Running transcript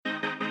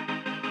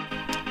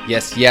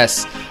Yes,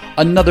 yes.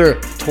 Another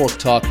Torque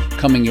Talk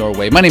coming your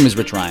way. My name is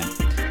Rich Ryan.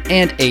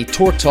 And a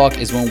Torque Talk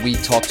is when we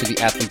talk to the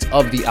athletes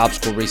of the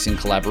Obstacle Racing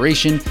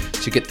collaboration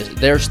to get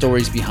their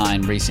stories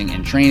behind racing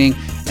and training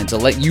and to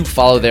let you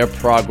follow their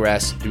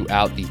progress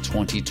throughout the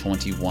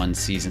 2021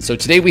 season. So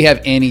today we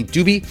have Annie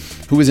Doobie,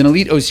 who is an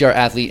elite OCR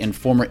athlete and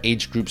former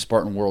age group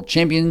Spartan world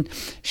champion.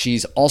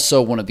 She's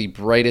also one of the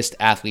brightest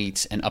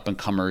athletes and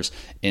up-and-comers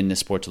in the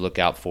sport to look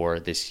out for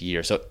this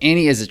year. So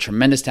Annie is a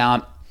tremendous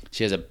talent.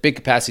 She has a big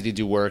capacity to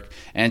do work,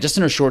 and just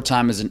in her short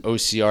time as an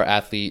OCR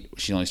athlete,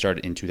 she only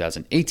started in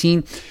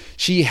 2018,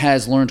 she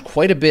has learned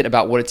quite a bit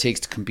about what it takes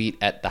to compete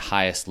at the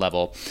highest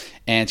level,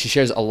 and she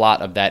shares a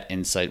lot of that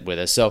insight with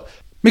us. So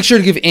make sure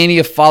to give Annie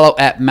a follow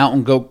at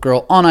Mountain Goat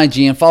Girl on IG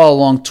and follow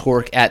along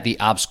Torque at the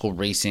Obstacle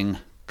Racing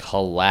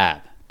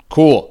Collab.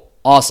 Cool.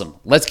 Awesome.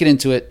 Let's get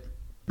into it.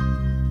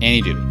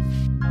 Annie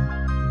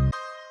Doobie.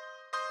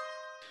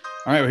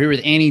 All right, we're here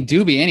with Annie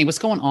Doobie. Annie, what's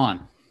going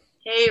on?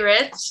 Hey,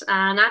 Rich.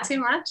 Not too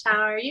much. How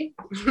are you?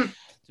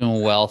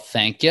 Doing well,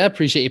 thank you.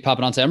 Appreciate you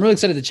popping on today. I'm really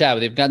excited to chat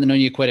with you. I've gotten to know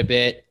you quite a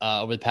bit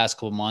over the past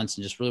couple of months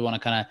and just really want to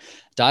kind of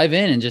dive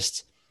in and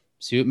just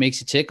see what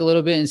makes you tick a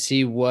little bit and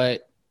see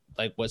what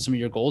some of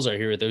your goals are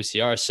here with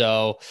OCR.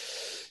 So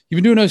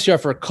you've been doing OCR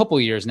for a couple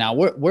of years now.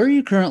 Where are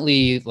you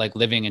currently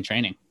living and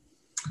training?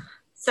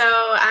 So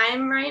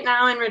I'm right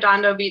now in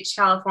Redondo Beach,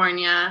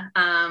 California.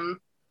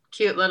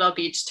 Cute little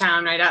beach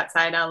town right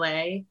outside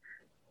LA.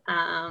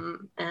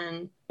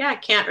 And yeah, I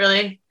can't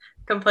really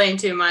complain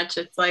too much.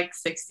 It's like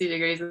 60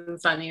 degrees and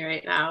sunny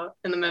right now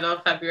in the middle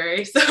of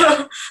February.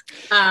 So,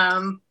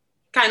 kind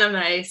of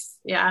nice.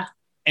 Yeah.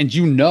 And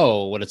you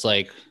know what it's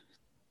like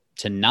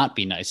to not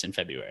be nice in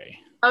February.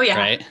 Oh yeah.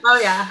 Right? Oh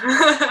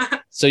yeah.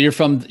 So you're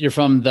from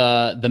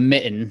the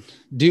mitten.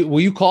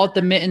 Will you call it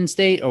the mitten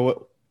state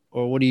or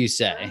what do you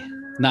say?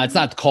 No, it's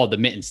not called the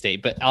mitten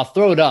state, but I'll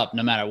throw it up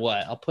no matter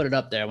what. I'll put it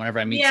up there whenever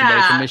I meet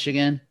somebody from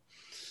Michigan.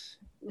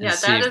 Yeah,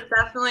 that is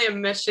definitely a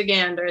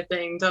Michigander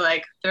thing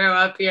to throw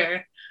up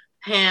your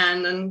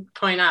hand and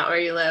point out where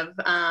you live.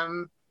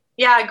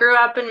 Yeah, I grew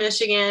up in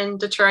Michigan,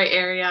 Detroit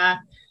area,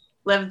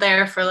 lived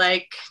there for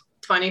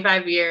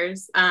 25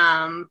 years.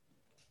 Yep.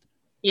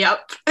 You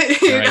right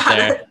got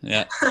there. it.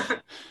 Yeah.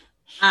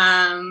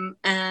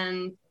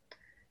 And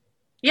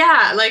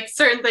yeah,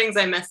 certain things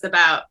I miss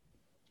about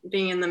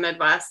being in the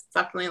Midwest. It's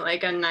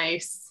definitely a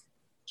nice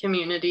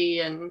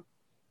community and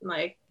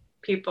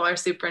people are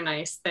super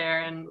nice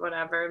there and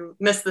whatever.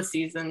 Miss the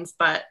seasons,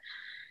 but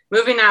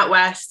moving out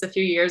west a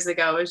few years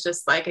ago was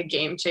just a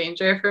game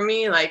changer for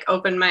me.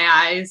 Opened my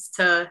eyes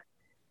to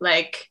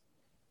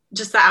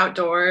just the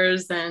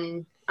outdoors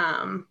and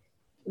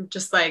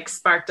just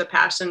sparked a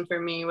passion for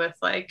me with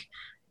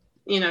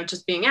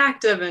just being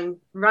active and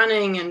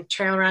running and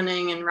trail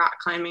running and rock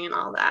climbing and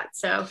all that.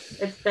 So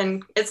it's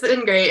been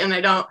great, and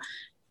I don't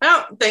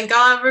think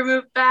I'll ever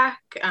move back.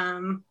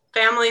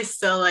 Family's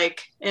still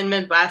in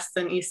Midwest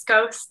and East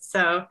Coast,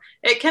 so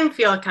it can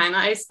feel kind of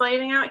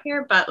isolating out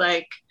here, but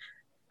I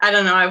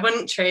don't know, I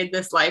wouldn't trade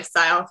this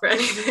lifestyle for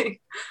anything.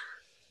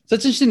 So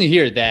it's interesting to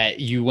hear that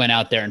you went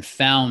out there and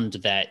found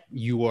that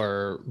you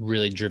are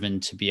really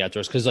driven to be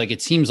outdoors, because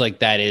it seems like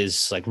that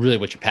is really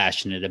what you're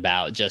passionate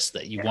about, just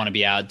that you want to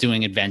be out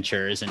doing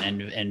adventures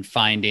and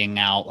finding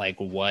out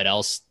what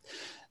else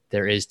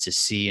there is to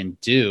see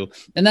and do.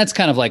 And that's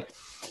kind of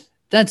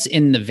that's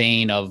in the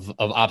vein of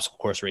obstacle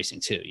course racing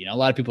too. A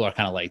lot of people are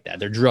kind of like that.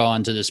 They're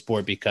drawn to the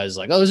sport because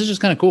oh, this is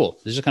just kind of cool.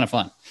 This is just kind of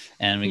fun.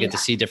 And we get to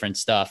see different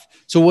stuff.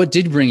 So what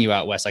did bring you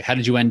out west? How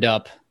did you end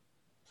up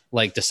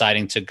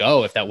deciding to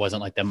go if that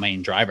wasn't the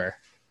main driver?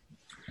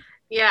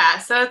 Yeah.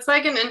 So it's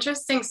an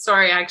interesting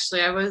story,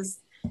 actually.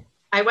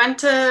 I went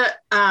to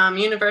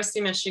University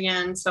of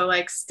Michigan. So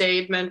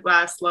stayed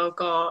Midwest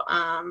local,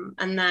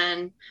 and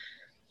then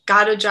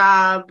got a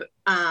job,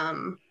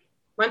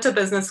 went to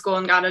business school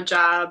and got a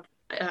job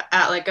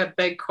at a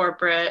big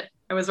corporate.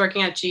 I was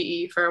working at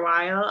GE for a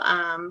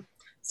while.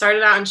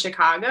 Started out in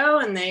Chicago,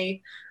 and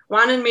they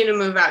wanted me to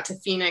move out to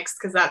Phoenix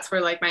because that's where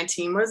my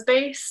team was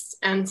based.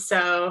 And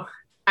so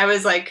I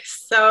was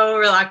so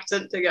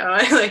reluctant to go.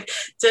 I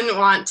didn't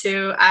want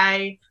to.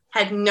 I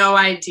had no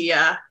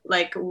idea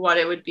what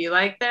it would be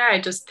like there. I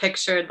just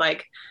pictured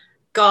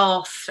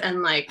golf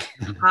and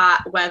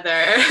hot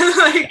weather,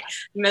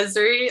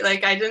 misery.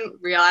 I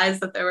didn't realize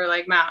that there were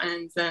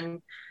mountains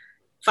and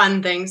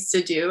fun things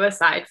to do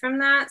aside from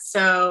that.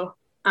 So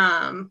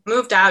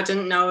moved out,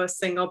 didn't know a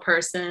single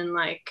person,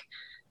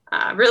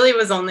 really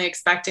was only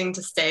expecting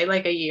to stay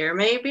a year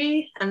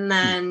maybe, and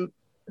then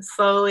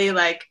slowly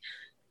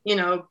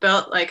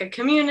built a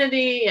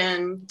community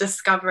and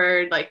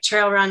discovered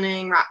trail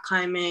running, rock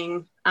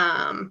climbing,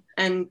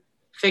 and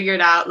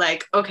figured out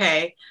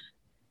okay,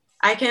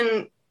 I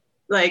can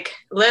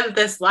live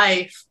this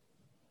life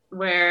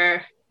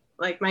where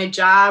my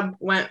job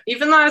went,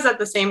 even though I was at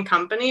the same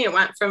company, it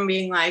went from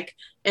being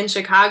in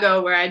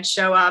Chicago where I'd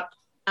show up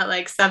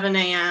at 7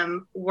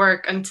 a.m.,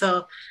 work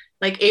until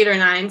like 8 or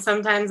 9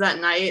 sometimes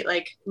at night,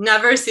 like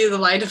never see the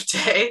light of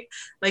day.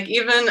 Like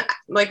even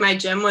like my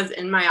gym was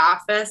in my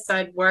office. So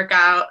I'd work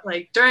out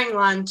like during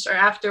lunch or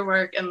after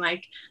work and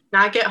like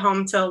not get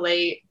home till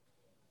late.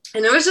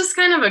 And it was just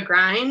kind of a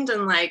grind.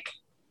 And like,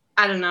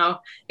 I don't know,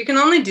 you can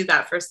only do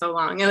that for so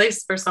long, at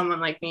least for someone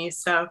like me.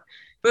 So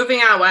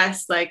moving out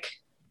west, like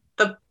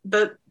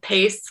the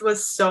pace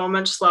was so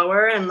much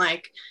slower, and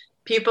like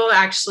people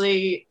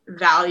actually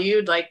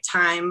valued like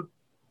time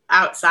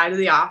outside of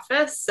the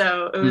office.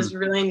 So it was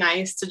really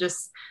nice to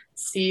just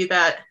see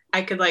that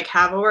I could like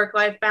have a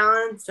work-life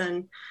balance.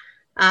 And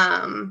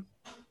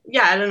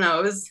yeah, I don't know.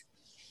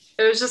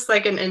 It was just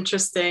like an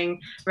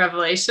interesting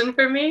revelation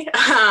for me.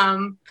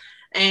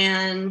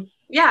 And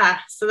yeah,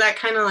 so that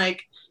kind of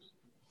like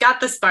got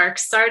the spark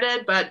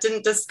started, but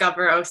didn't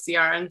discover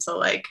OCR until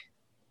like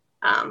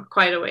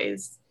quite a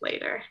ways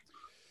later.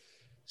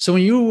 So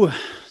when you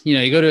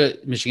go to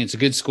Michigan, it's a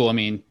good school. I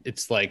mean,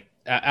 it's like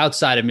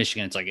outside of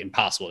Michigan, it's like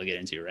impossible to get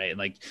into, right?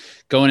 Like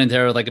going in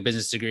there with like a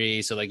business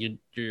degree. So like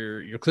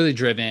you're clearly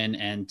driven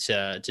and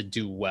to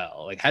do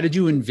well. Like, how did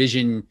you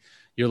envision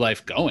your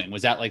life going?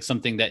 Was that like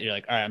something that you're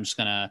like, all right, I'm just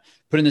going to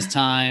put in this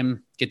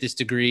time, get this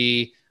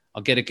degree,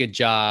 I'll get a good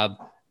job,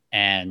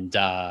 and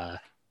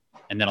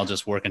then I'll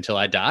just work until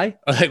I die?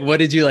 Or like, what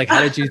did you like,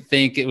 how did you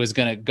think it was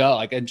going to go?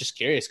 Like, I'm just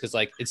curious. Cause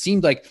like, it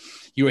seemed like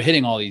you were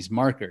hitting all these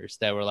markers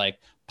that were like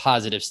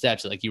positive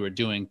steps, that like you were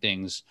doing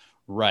things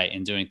right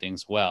and doing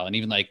things well. And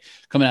even like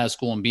coming out of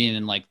school and being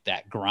in like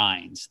that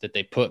grind that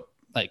they put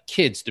like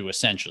kids through,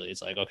 essentially.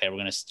 It's like, okay, we're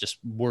going to just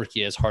work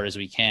you as hard as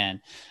we can.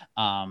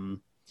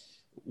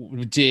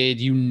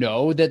 Did you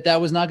know that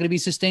was not going to be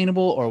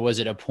sustainable, or was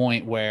it a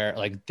point where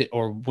like,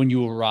 or when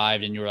you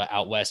arrived and you were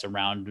out west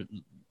around,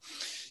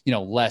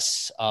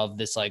 less of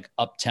this like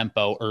up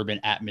tempo urban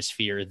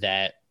atmosphere,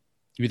 that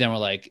you then were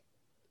like,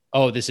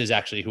 oh, this is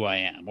actually who I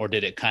am? Or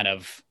did it kind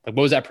of like,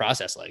 what was that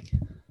process like?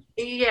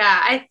 Yeah,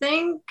 I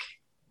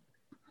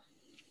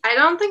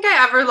don't think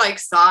I ever like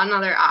saw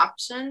another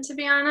option, to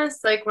be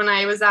honest. Like when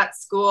I was at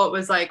school, it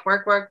was like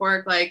work,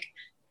 like,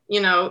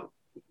 it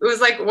was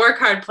like work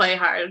hard, play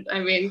hard. I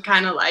mean,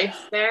 kind of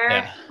life there.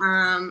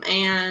 Yeah.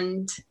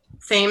 And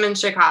same in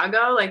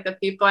Chicago, like the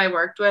people I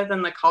worked with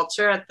and the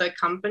culture at the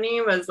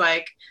company was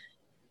like,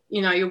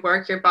 you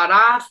work your butt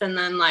off and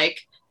then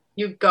like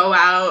you go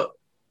out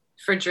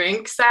for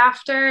drinks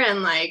after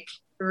and like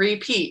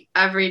repeat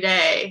every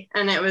day.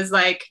 And it was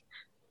like,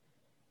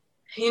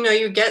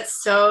 you get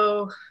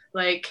so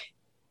like,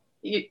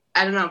 I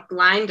don't know,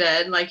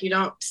 blinded, like you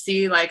don't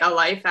see like a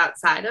life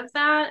outside of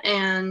that.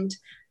 And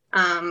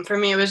for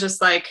me, it was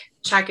just like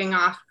checking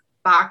off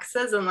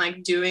boxes and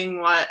like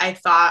doing what I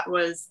thought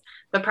was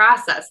the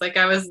process. Like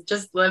I was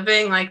just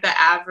living like the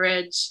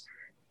average,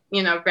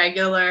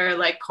 regular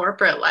like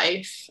corporate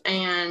life.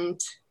 And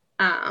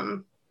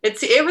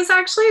it was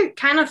actually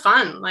kind of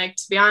fun. Like,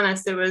 to be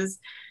honest, it was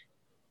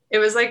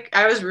like,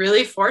 I was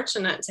really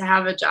fortunate to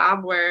have a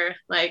job where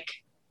like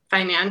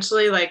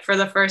financially, like for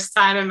the first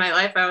time in my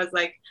life, I was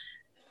like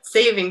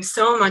saving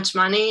so much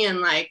money,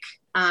 and like,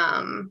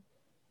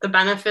 the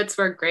benefits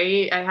were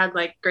great. I had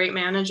like great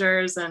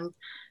managers and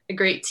a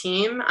great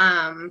team.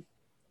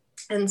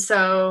 And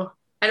so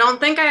I don't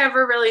think I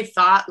ever really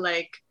thought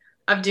like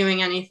of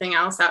doing anything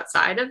else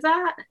outside of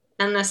that.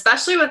 And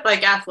especially with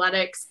like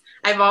athletics,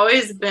 I've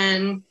always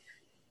been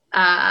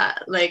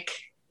like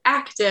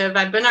active.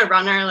 I've been a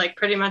runner like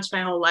pretty much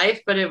my whole life,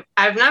 but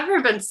I've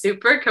never been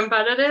super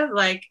competitive.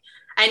 Like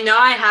I know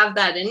I have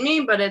that in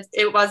me, but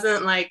it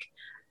wasn't like,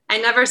 I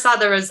never saw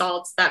the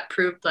results that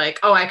proved like,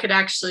 oh, I could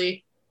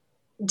actually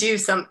do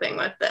something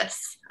with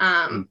this.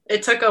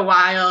 It took a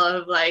while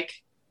of like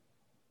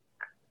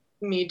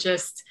me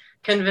just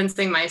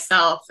convincing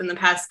myself in the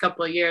past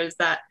couple of years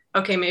that,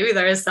 okay, maybe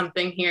there is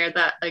something here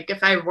that like,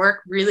 if I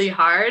work really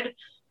hard,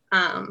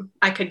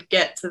 I could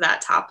get to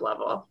that top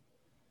level.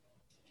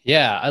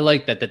 Yeah. I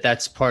like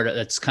that's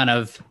kind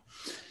of,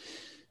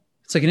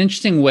 it's like an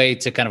interesting way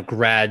to kind of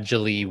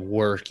gradually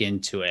work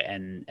into it.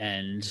 And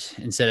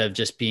instead of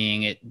just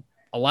being it,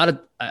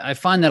 I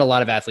find that a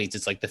lot of athletes,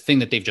 it's like the thing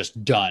that they've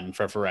just done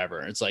for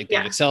forever. It's like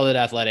they've excelled at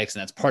athletics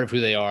and that's part of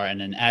who they are.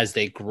 And then as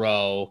they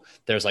grow,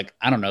 there's like,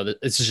 I don't know,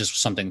 this is just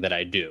something that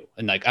I do.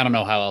 And like, I don't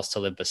know how else to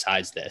live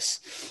besides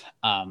this.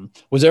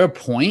 Was there a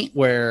point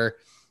where,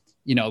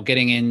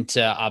 getting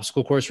into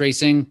obstacle course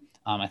racing,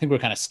 I think we're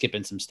kind of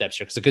skipping some steps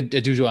here because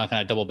I do want to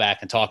kind of double back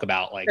and talk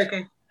about like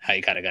how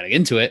you kind of got to get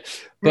into it.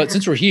 But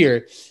since we're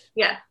here,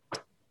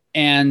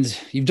 and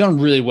you've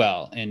done really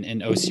well in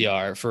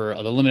OCR for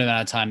the limited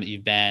amount of time that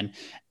you've been.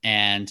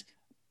 And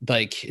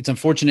like, it's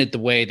unfortunate the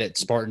way that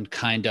Spartan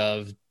kind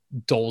of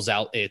doles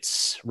out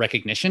its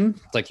recognition.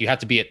 Like you have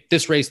to be at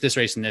this race,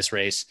 and this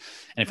race.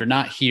 And if you're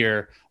not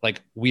here,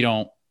 like we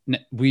don't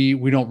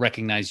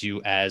recognize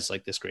you as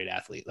like this great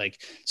athlete.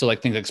 Like, so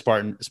like things like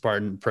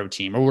Spartan Pro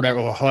Team or whatever,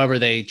 or however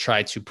they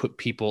try to put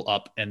people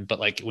up. But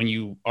like when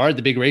you are at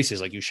the big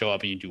races, like you show up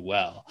and you do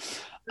well.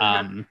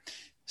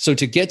 So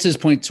to get to this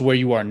point to where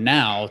you are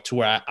now, to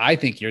where I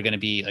think you're going to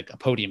be like a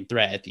podium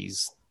threat at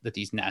these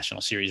national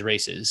series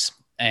races.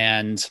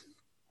 And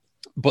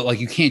but like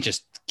you can't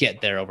just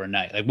get there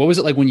overnight. Like what was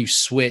it like when you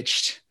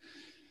switched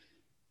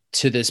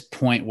to this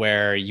point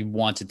where you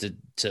wanted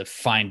to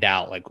find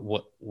out like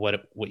what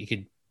you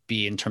could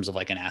be in terms of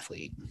like an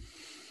athlete?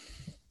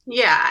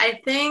 Yeah, I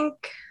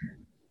think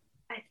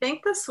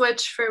the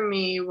switch for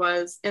me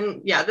was,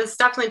 and yeah, this is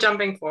definitely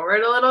jumping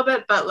forward a little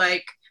bit, but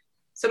like,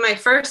 so my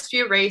first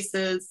few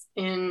races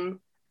in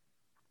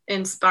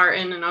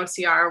Spartan and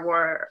OCR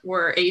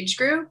were age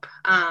group.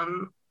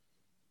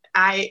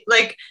 I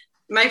like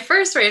my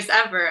first race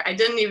ever, I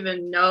didn't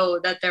even know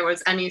that there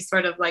was any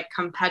sort of like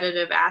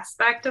competitive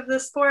aspect of the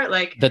sport.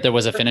 Like that there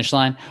was a finish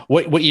line.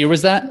 What year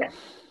was that?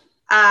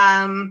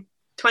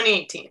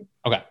 2018.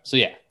 Okay. So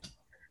yeah.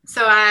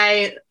 So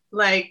I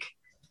like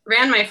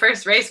ran my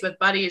first race with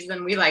buddies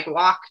and we like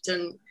walked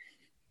and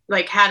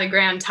like had a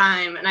grand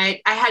time. And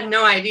I had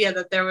no idea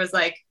that there was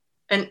like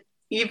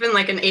even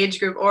like an age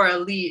group or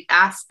elite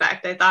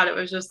aspect. I thought it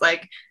was just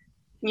like,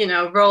 you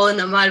know, roll in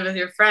the mud with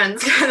your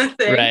friends kind of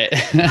thing, right?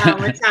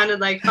 Which sounded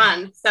like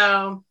fun.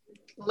 So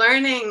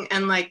learning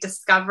and like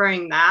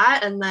discovering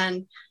that and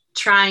then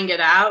trying it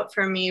out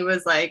for me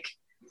was like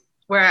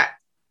where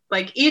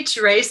like each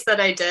race that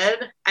I did,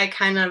 I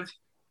kind of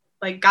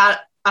like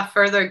got a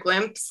further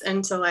glimpse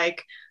into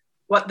like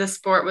what the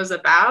sport was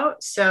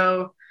about.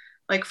 So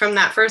like from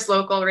that first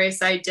local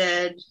race I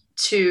did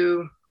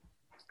to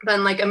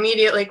then like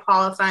immediately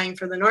qualifying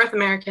for the North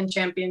American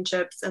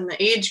Championships and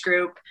the age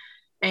group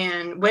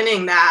and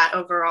winning that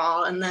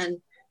overall. And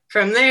then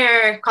from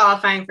there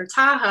qualifying for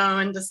Tahoe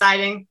and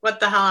deciding what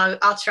the hell,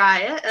 I'll try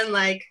it. And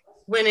like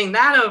winning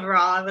that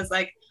overall, I was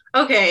like,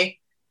 okay,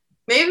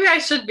 maybe I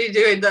should be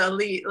doing the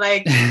elite.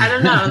 Like, I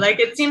don't know, like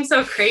it seems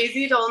so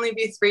crazy to only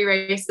be 3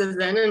 races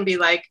in and be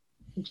like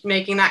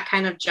making that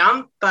kind of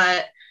jump.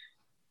 But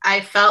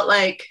I felt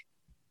like,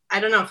 I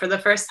don't know, for the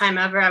first time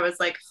ever, I was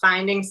like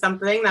finding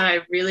something that I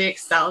really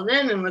excelled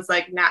in and was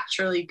like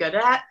naturally good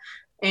at.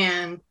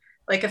 And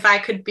like, if I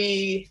could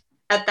be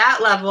at that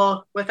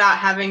level without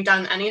having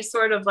done any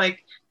sort of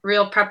like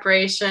real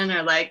preparation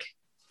or like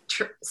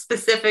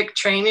specific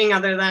training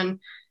other than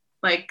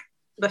like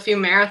the few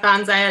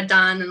marathons I had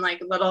done and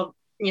like little,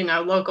 you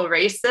know, local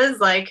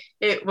races, like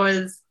it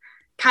was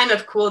kind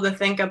of cool to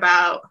think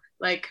about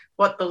like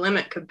what the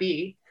limit could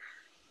be.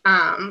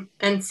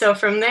 And so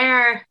from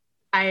there,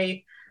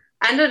 I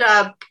ended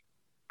up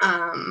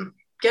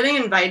getting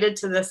invited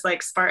to this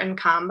like Spartan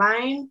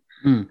Combine,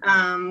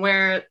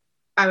 where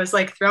I was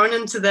like thrown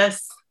into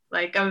this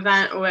like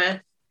event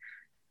with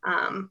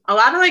a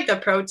lot of like the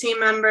pro team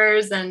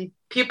members and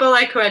people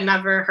like who I'd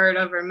never heard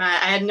of or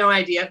met. I had no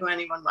idea who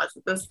anyone was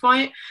at this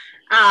point.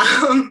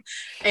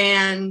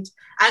 And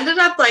ended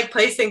up like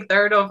placing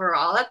 3rd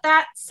overall at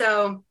that.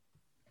 So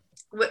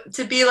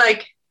to be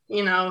like,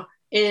 you know,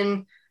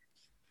 in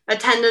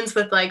attendance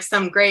with like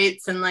some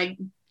greats and like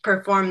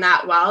perform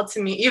that well,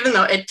 to me, even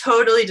though it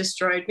totally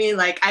destroyed me,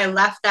 like I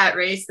left that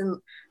race and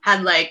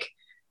had like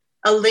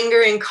a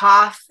lingering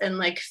cough and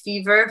like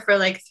fever for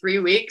like 3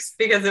 weeks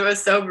because it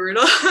was so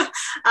brutal.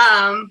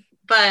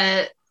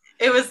 But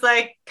it was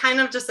like kind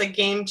of just a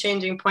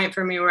game-changing point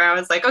for me where I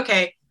was like,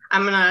 okay,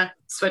 I'm gonna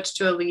switch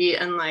to elite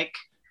and like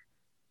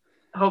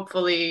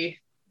hopefully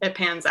it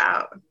pans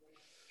out.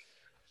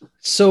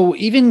 So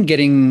even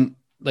getting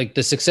like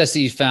the success that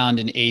you found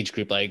in age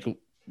group, like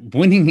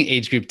winning the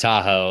age group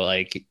Tahoe,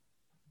 like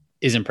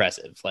is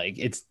impressive. Like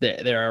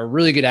there are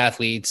really good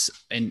athletes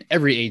in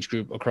every age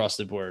group across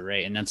the board.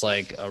 Right. And that's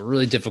like a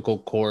really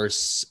difficult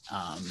course.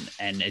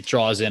 And it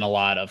draws in a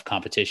lot of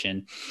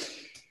competition,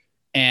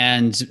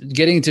 and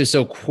getting to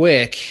so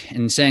quick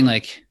and saying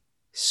like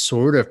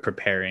sort of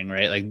preparing,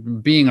 right?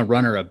 Like being a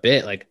runner a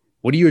bit, like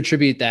what do you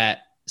attribute that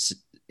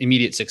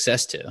immediate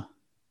success to?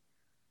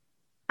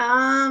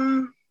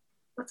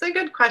 That's a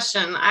good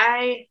question.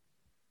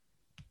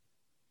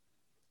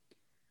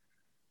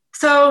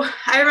 So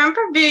I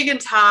remember being in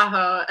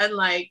Tahoe and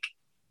like,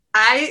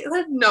 I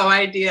had no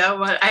idea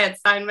what I had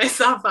signed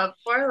myself up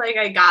for. Like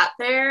I got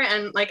there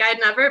and like, I'd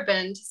never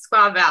been to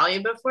Squaw Valley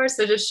before.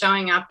 So just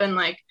showing up and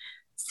like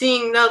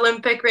seeing the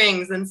Olympic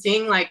rings and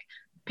seeing like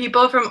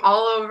people from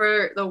all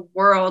over the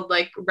world,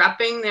 like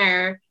repping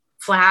their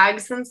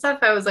flags and stuff.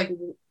 I was like,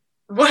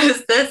 what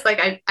is this?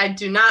 Like, I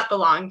do not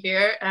belong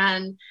here.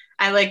 And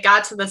I like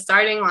got to the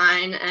starting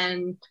line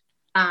and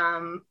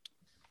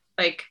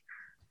like,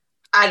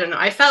 I don't know.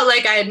 I felt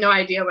like I had no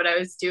idea what I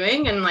was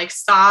doing and like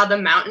saw the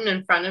mountain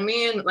in front of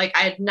me. And like,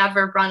 I had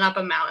never run up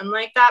a mountain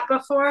like that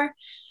before.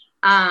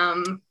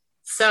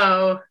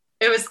 So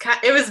it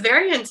was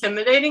very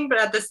intimidating, but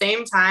at the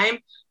same time,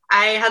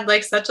 I had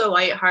like such a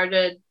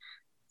lighthearted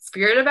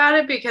spirit about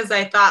it because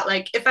I thought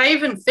like, if I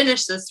even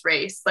finish this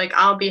race, like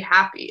I'll be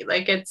happy.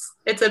 Like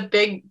it's a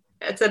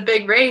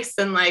big race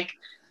and like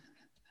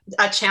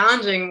a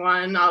challenging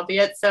one,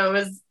 albeit. So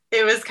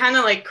it was kind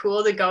of like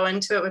cool to go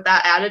into it with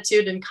that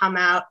attitude and come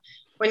out.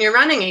 When you're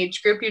running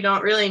age group, you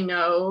don't really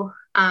know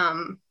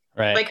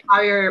right. like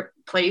how you're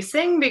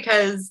placing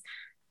because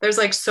there's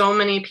like so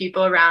many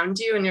people around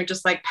you and you're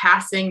just like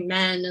passing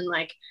men and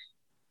like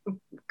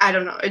I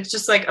don't know, it's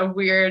just like a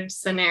weird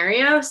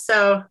scenario.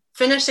 So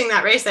finishing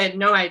that race, I had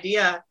no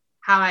idea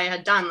how I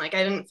had done. Like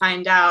I didn't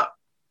find out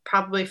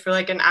probably for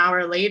like an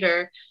hour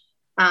later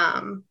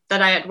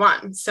that I had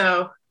won.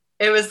 So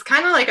it was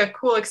kind of like a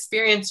cool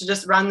experience to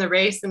just run the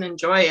race and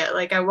enjoy it.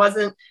 Like I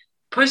wasn't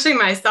pushing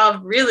myself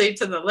really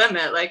to the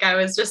limit. Like I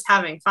was just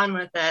having fun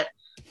with it.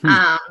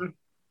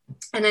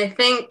 And I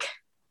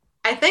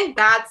think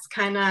that's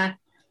kind of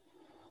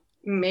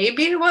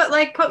maybe what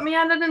like put me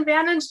at an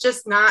advantage,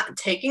 just not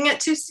taking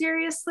it too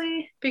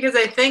seriously, because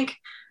I think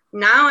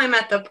now I'm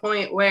at the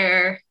point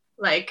where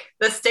like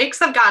the stakes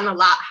have gotten a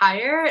lot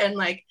higher, and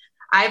like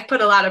I've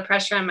put a lot of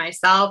pressure on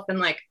myself, and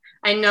like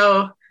I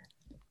know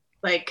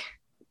like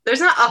there's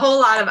not a whole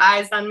lot of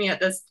eyes on me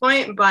at this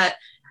point, but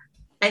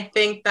I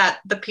think that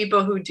the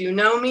people who do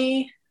know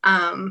me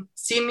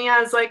see me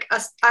as like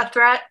a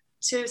threat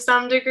to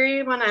some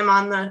degree when I'm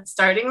on the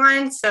starting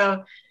line.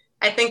 So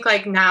I think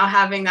like now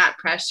having that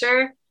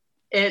pressure,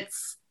 it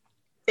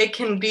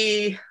can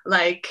be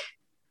like,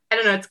 I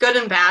don't know, it's good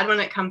and bad when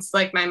it comes to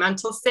like my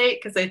mental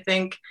state, because I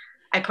think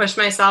I push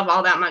myself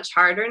all that much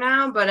harder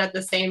now, but at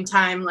the same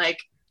time, like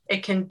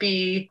it can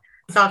be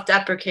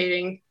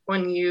self-deprecating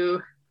when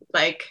you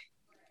like,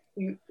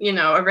 you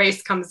know, a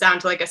race comes down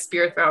to like a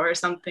spear throw or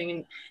something,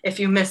 and if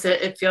you miss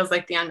it, it feels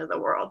like the end of the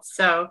world.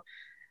 So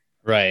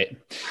right.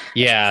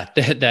 Yeah.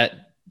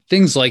 That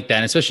things like that,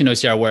 and especially in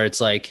OCR where it's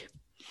like,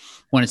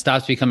 when it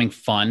stops becoming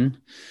fun,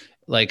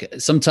 like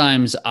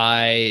sometimes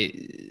I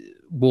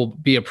will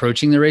be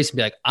approaching the race and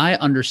be like, I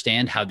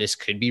understand how this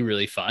could be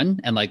really fun.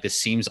 And like, this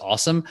seems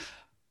awesome,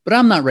 but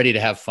I'm not ready to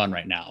have fun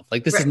right now.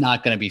 Like, this is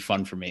not going to be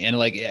fun for me. And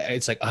like,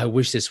 it's like, I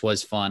wish this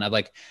was fun. I've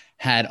like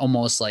had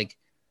almost like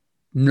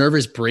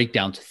nervous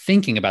breakdowns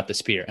thinking about the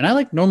spear. And I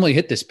like normally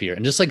hit the spear,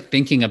 and just like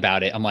thinking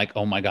about it, I'm like,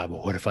 oh my God,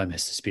 well, what if I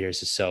miss the spear?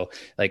 This is so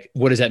like,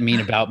 what does that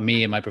mean about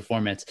me and my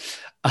performance?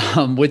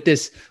 With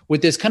this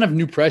kind of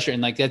new pressure.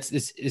 And like, this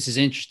is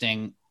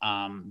interesting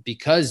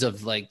because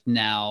of like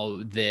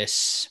now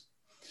this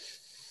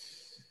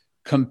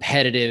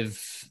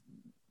competitive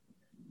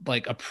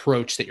like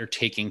approach that you're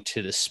taking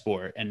to the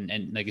sport.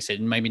 And like I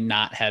said, maybe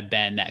not have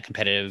been that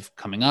competitive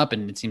coming up.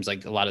 And it seems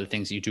like a lot of the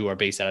things you do are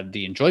based out of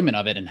the enjoyment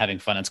of it and having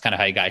fun. That's kind of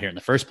how you got here in the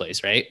first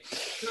place, right?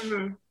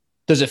 Mm-hmm.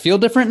 Does it feel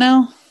different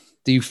now?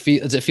 Does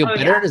it feel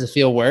better? Yeah. Does it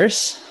feel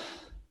worse?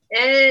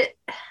 It's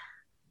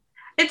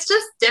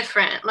just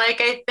different.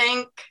 Like, I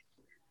think,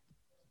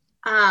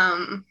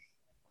 I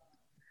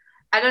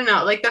don't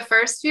know, like the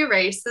first few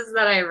races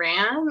that I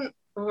ran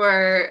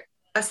were,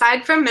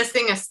 aside from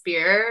missing a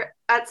spear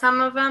at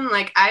some of them,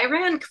 like I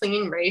ran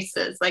clean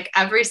races, like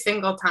every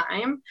single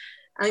time.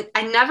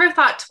 I never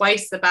thought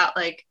twice about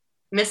like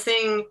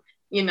missing,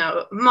 you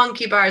know,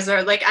 monkey bars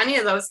or like any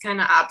of those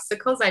kind of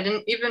obstacles. I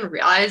didn't even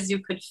realize you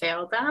could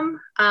fail them.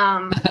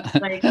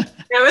 Like it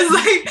was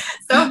like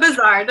so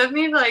bizarre to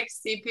me to like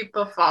see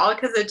people fall,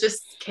 because it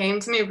just came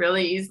to me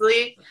really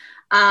easily.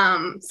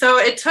 So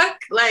it took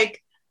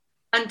like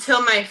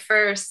until my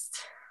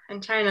first,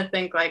 I'm trying to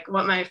think like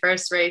what my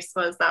first race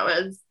was that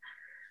was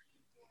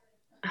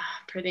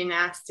pretty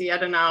nasty. I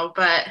don't know,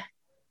 but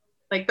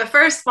like the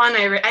first one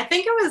I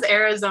think it was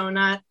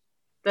Arizona,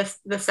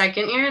 the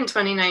second year in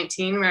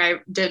 2019 where I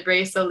did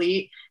race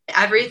elite.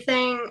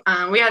 Everything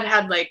we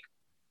had like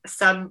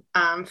sub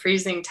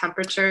freezing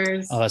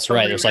temperatures. Oh, that's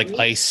right. There's like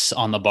ice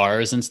on the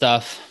bars and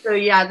stuff. So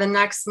yeah, the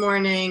next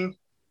morning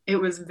it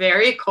was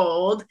very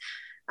cold,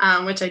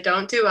 which I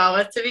don't do well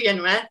with to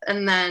begin with.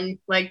 And then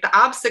like the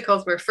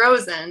obstacles were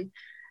frozen.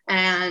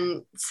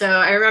 And so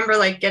I remember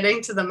like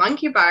getting to the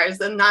monkey bars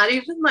and not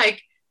even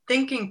like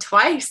thinking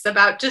twice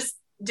about just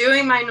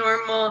doing my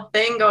normal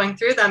thing, going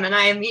through them. And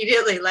I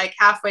immediately like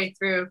halfway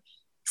through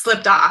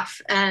slipped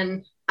off.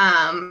 And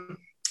I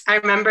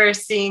remember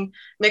seeing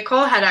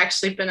Nicole had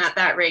actually been at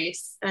that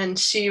race, and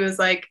she was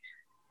like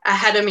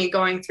ahead of me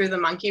going through the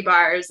monkey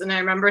bars. And I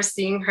remember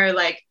seeing her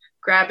like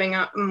grabbing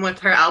them with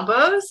her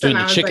elbows. Doing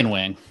and the chicken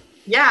wing.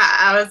 Yeah.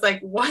 I was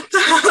like, what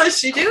the hell is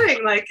she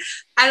doing? Like,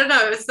 I don't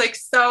know. It was like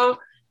so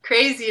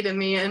crazy to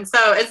me. And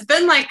so it's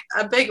been like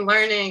a big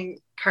learning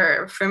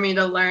curve for me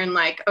to learn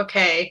like,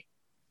 okay,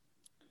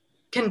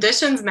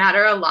 conditions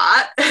matter a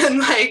lot. And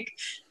like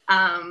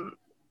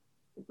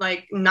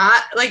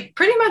not like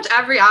pretty much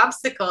every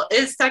obstacle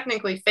is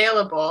technically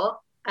failable.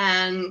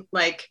 And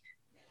like,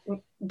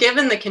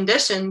 given the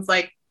conditions,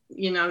 like,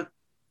 you know,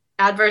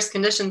 adverse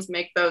conditions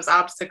make those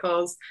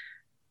obstacles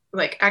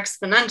like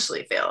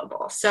exponentially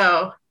failable.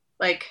 So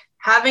like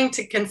having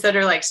to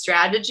consider like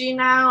strategy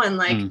now and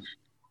like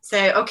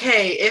say,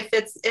 okay, if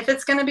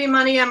it's going to be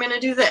muddy, I'm going to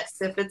do this.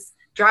 If it's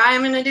dry,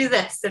 I'm going to do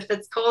this. If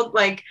it's cold,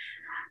 like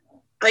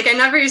I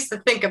never used to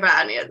think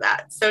about any of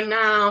that. So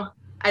now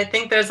I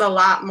think there's a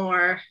lot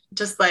more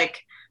just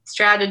like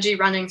strategy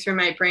running through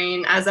my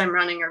brain as I'm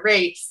running a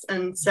race.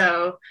 And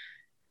so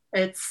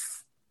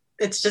it's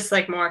just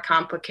like more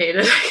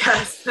complicated, I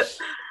guess.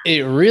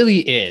 It really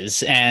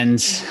is.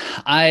 And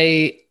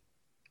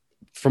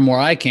from where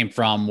I came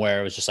from,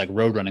 where it was just like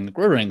road running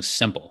is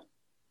simple.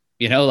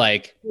 you know,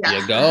 like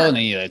you go Yeah. and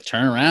then you like,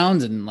 turn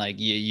around and like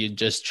you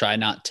just try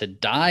not to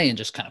die and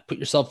just kind of put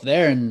yourself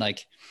there. And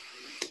like,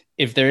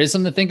 if there is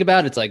something to think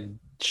about, it's like,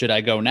 should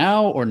I go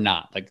now or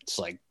not? Like, it's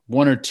like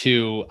one or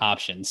two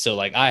options. So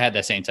like I had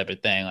that same type of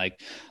thing, like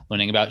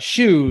learning about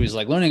shoes,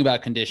 like learning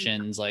about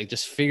conditions, like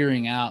just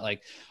figuring out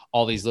like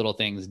all these little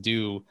things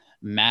do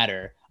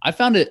matter. I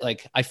find it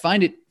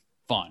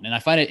fun and I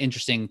find it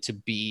interesting to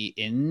be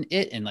in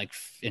it and like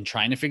and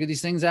trying to figure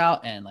these things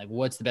out and like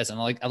what's the best. And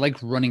I like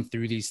running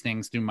through these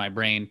things through my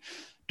brain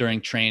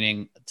during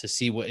training to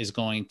see what is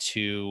going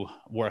to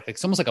work.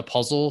 It's almost like a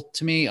puzzle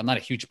to me. I'm not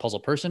a huge puzzle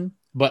person,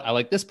 but I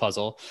like this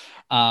puzzle.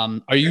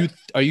 Are you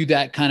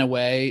that kind of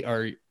way,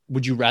 or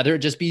would you rather it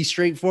just be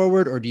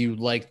straightforward, or do you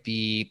like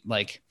the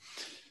like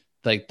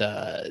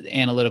the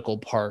analytical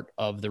part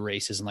of the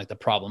races and like the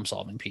problem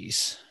solving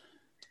piece?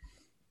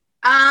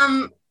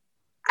 Um,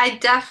 I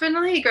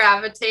definitely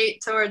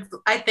gravitate towards,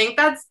 I think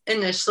that's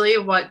initially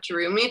what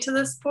drew me to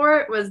the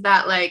sport was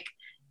that like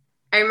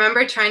I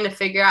remember trying to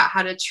figure out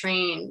how to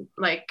train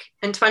like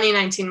in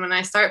 2019 when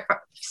I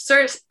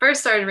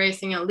first started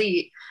racing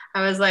elite.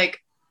 I was like,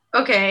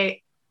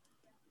 okay,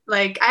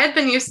 like I had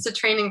been used to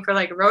training for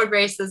like road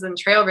races and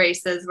trail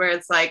races where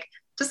it's like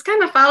just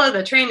kind of follow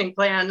the training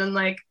plan and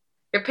like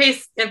your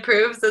pace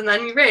improves and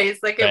then you race.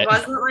 Like it Right.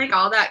 wasn't like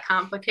all that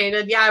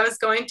complicated. Yeah, I was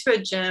going to a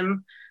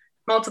gym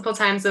multiple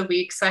times a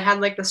week, so I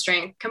had like the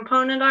strength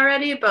component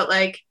already, but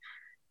like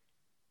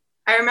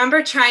I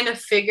remember trying to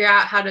figure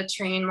out how to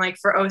train like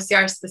for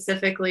OCR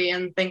specifically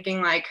and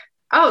thinking like,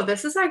 oh,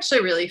 this is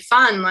actually really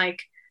fun.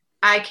 Like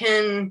I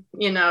can,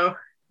 you know,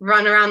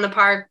 run around the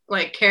park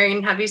like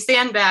carrying heavy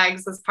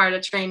sandbags as part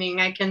of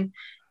training. I can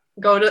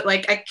go to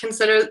like I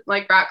consider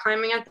like rock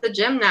climbing at the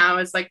gym now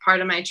as like part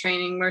of my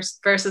training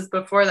versus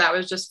before that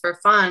was just for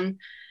fun.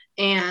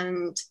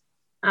 And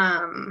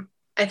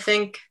I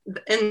think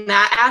in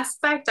that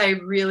aspect I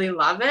really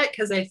love it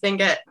because I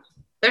think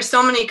there's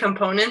so many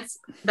components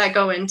that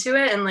go into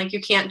it, and like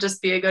you can't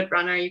just be a good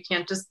runner, you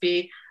can't just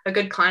be a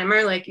good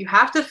climber, like you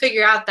have to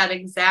figure out that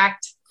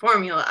exact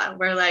formula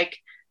where like,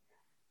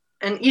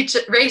 and each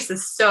race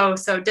is so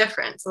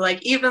different, so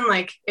like even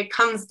like it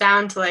comes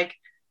down to like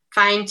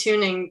fine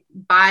tuning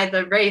by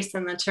the race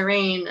and the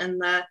terrain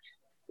and the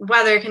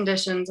weather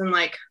conditions and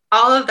like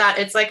all of that.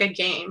 It's like a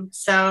game.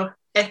 So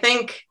I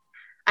think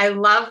I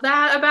love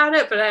that about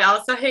it, but I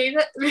also hate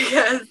it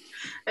because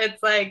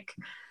it's like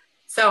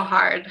so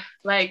hard.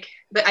 Like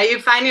you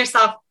find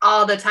yourself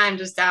all the time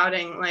just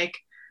doubting,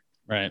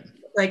 Right.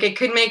 like it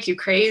could make you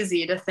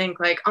crazy to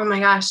think like, oh my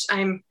gosh,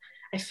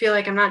 I feel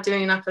like I'm not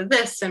doing enough of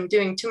this. I'm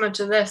doing too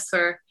much of this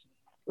or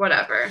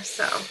whatever.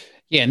 So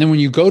Yeah. And then when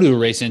you go to a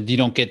race and you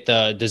don't get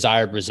the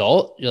desired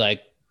result, you're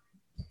like,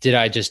 did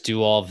I just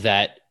do all of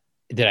that?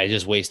 Did I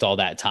just waste all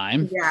that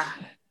time? yeah.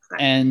 Exactly.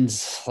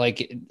 And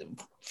like,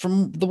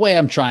 from the way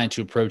I'm trying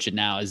to approach it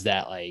now is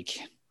that like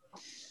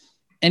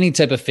any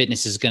type of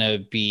fitness is going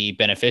to be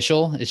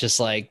beneficial. It's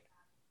just like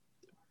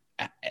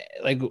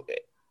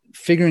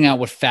figuring out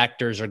what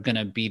factors are going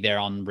to be there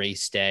on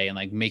race day and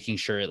like making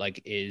sure it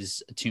like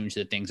is attuned to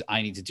the things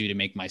I need to do to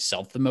make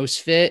myself the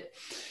most fit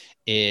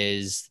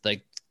is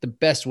like the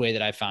best way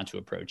that I found to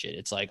approach it.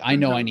 It's like, I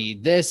know I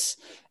need this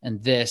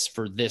and this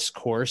for this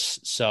course.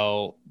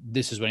 So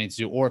this is what I need to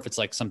do. Or if it's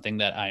like something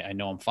that I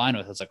know I'm fine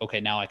with, it's like, okay,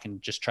 now I can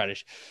just try to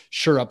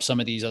shore up some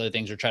of these other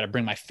things or try to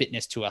bring my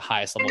fitness to a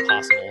highest level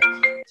possible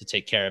to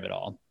take care of it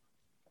all.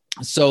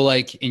 So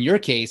like in your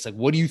case, like,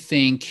 what do you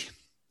think,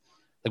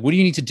 like, what do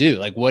you need to do?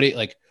 Like, what do you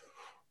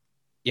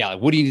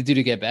need to do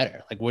to get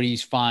better? Like, where do you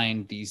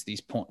find these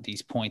points,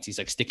 these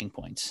like sticking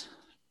points?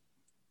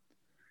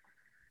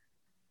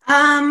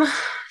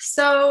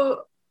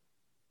 So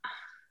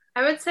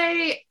I would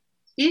say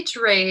each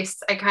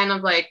race, I kind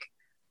of like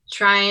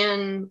try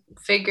and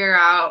figure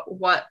out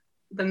what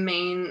the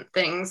main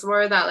things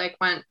were that like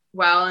went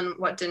well and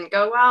what didn't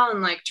go well,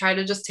 and like try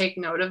to just take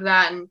note of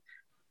that and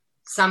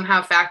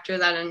somehow factor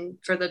that in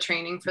for the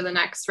training for the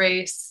next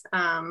race.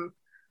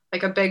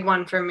 Like a big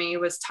one for me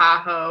was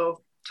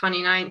Tahoe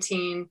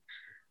 2019,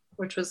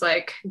 which was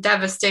like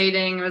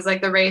devastating. It was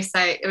like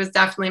it was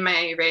definitely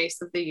my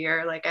race of the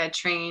year. Like I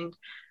trained,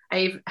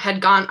 I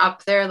had gone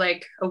up there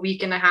like a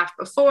week and a half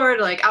before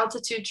to like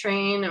altitude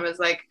train. It was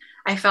like,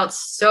 I felt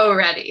so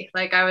ready.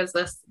 Like I was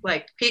this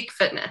like peak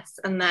fitness.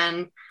 And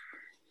then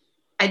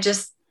I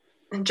just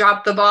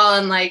dropped the ball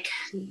and like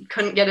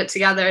couldn't get it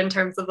together in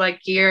terms of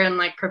like gear and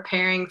like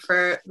preparing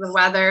for the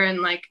weather.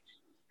 And like,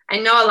 I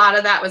know a lot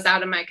of that was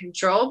out of my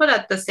control, but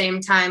at the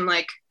same time,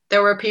 like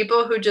there were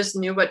people who just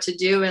knew what to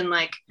do and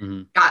like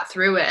got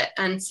through it.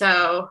 And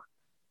so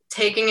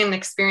taking an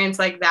experience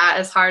like that,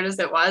 as hard as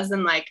it was,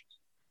 and like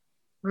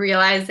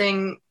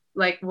realizing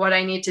like what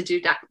I need to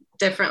do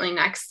differently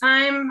next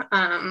time.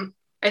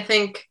 I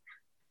think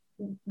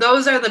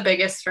those are the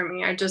biggest for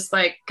me, are just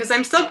like, cause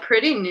I'm still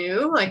pretty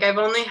new. Like I've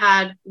only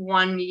had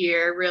 1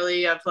 year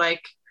really of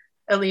like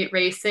elite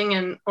racing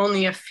and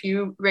only a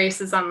few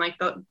races on like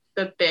the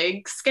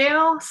big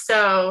scale.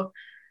 So,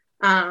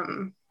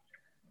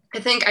 I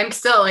think I'm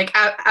still like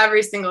at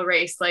every single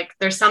race, like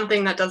there's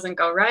something that doesn't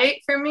go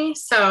right for me.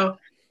 So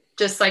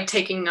just like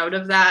taking note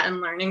of that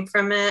and learning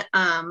from it.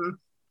 And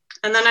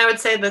then I would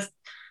say this,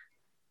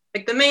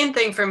 like the main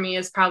thing for me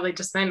is probably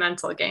just my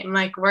mental game,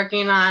 like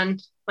working on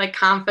like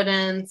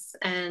confidence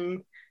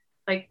and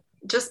like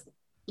just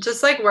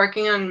like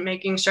working on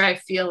making sure I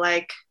feel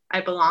like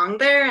I belong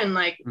there and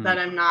like that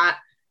I'm not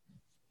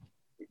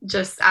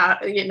just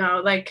out,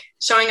 like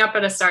showing up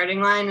at a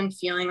starting line and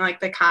feeling like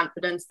the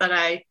confidence that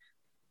I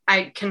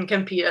can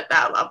compete at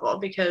that level,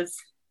 because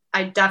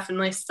I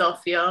definitely still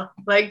feel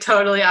like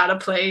totally out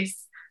of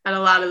place at a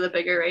lot of the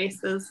bigger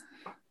races.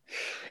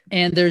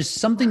 And there's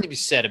something to be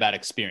said about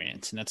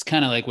experience. And that's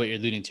kind of like what you're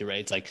alluding to, right?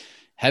 It's like,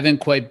 haven't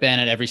quite been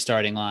at every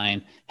starting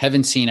line,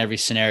 haven't seen every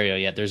scenario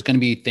yet. There's going to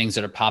be things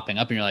that are popping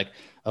up and you're like,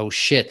 oh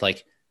shit,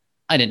 like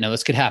I didn't know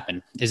this could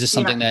happen. Is this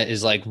something that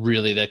is like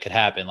really that could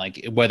happen?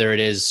 Like whether it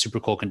is super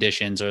cold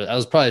conditions, or that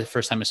was probably the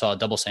first time I saw a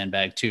double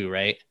sandbag too,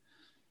 right?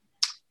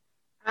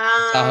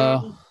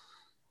 I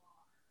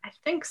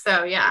think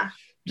so. Yeah.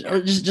 Or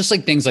just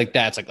like things like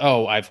that. It's like,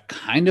 oh, I've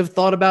kind of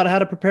thought about how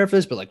to prepare for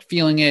this, but like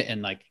feeling it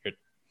and like you're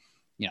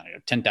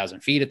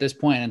 10,000 feet at this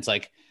point. And it's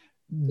like,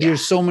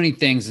 there's so many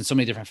things and so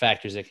many different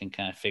factors that can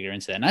kind of figure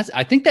into that. And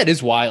I think that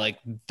is why like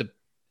a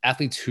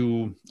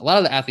lot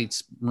of the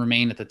athletes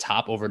remain at the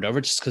top over and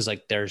over, just because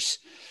like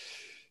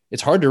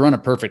it's hard to run a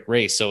perfect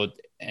race. So,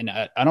 and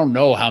I don't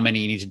know how many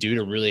you need to do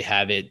to really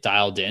have it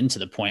dialed in to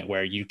the point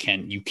where you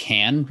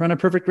can run a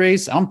perfect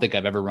race. I don't think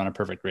I've ever run a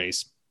perfect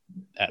race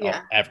at all,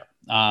 ever.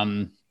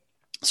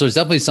 So there's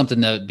definitely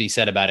something to be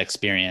said about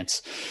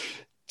experience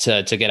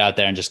to get out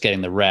there and just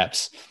getting the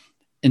reps.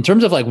 In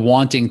terms of like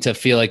wanting to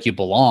feel like you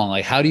belong,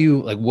 like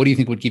what do you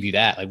think would give you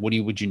that? Like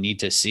would you need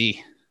to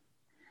see?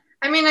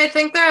 I mean, I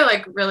think they're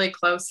like really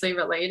closely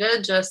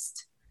related.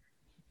 Just,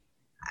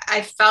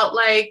 I felt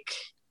like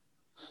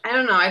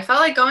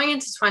going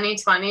into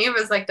 2020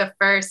 was like the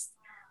first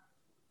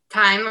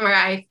time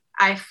where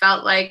I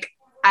felt like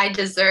I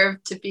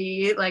deserved to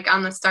be like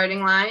on the starting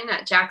line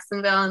at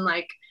Jacksonville. And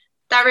like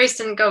that race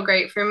didn't go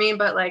great for me,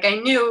 but like I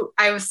knew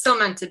I was still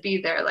meant to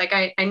be there. Like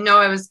I know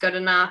I was good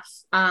enough.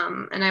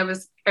 And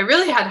I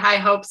really had high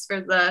hopes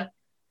for the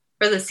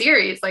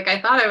series. Like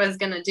I thought I was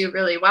going to do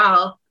really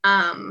well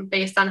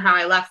based on how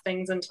I left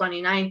things in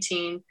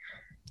 2019.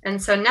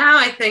 And so now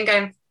I think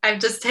I've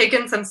just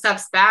taken some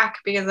steps back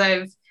because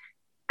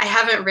I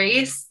haven't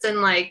raced,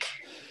 and like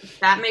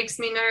that makes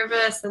me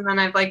nervous. And then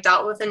I've like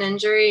dealt with an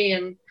injury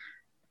and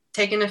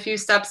taken a few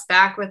steps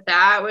back with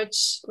that,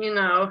 which,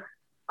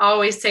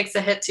 always takes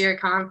a hit to your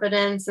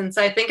confidence. And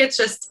so I think it's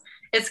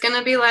going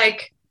to be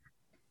like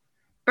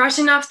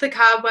brushing off the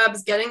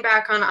cobwebs, getting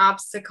back on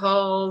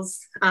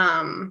obstacles,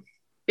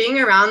 being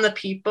around the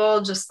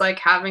people, just like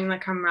having the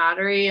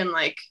camaraderie, and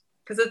like,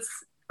 cause it's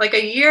like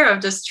a year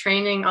of just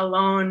training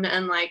alone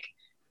and like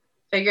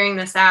figuring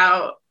this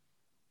out,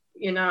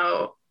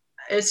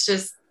 it's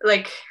just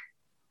like,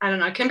 I don't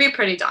know, it can be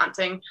pretty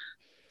daunting.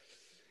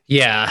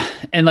 Yeah.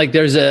 And like,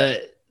 there's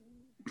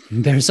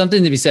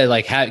something to be said,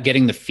 like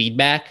getting the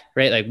feedback,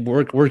 right? Like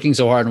working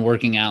so hard and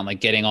working out and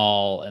like getting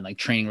all and like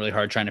training really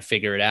hard, trying to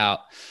figure it out,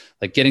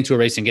 like getting to a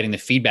race and getting the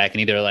feedback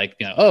and either like,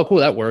 oh, cool,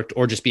 that worked.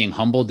 Or just being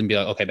humbled and be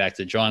like, okay, back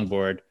to the drawing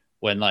board.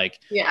 When like,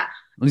 at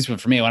least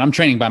for me, when I'm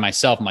training by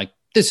myself, I'm like,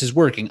 this is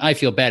working. I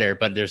feel better,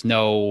 but there's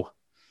nowhere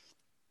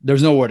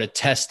to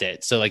test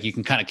it. So like, you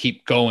can kind of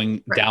keep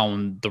going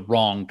down the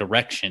wrong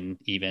direction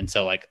even.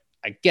 So like,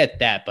 I get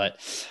that, but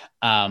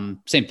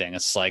same thing.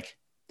 It's like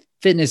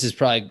fitness is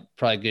probably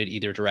good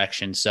either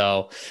direction.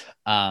 So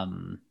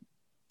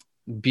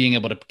being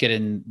able to get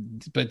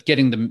in, but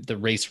getting the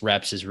race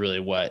reps is really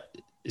what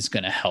is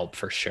going to help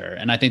for sure.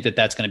 And I think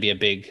that's going to be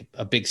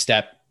a big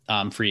step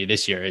for you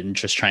this year, and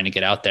just trying to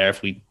get out there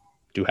if we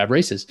do have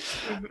races.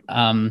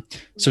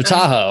 So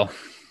Tahoe,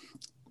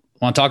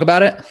 want to talk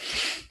about it?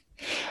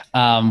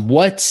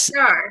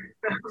 Sure.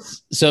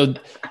 So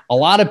a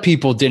lot of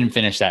people didn't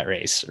finish that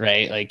race,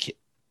 right? Like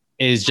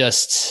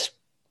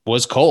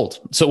was cold.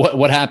 So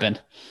what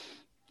happened?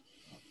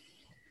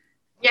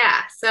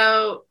 Yeah.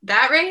 So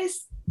that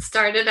race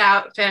started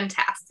out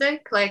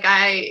fantastic. Like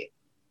I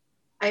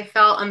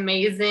felt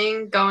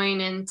amazing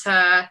going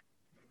into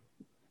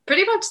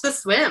pretty much the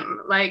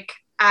swim. Like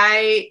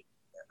I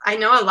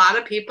know a lot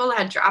of people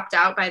had dropped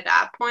out by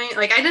that point.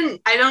 Like I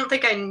don't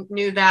think I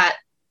knew that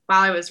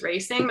while I was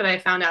racing, but I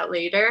found out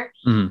later.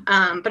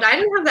 Mm-hmm. But I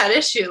didn't have that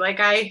issue. Like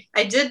I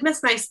did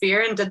miss my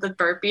spear and did the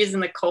burpees in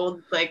the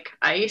cold, like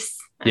ice.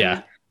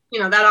 And,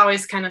 that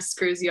always kind of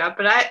screws you up,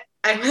 but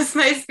I miss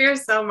my spear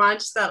so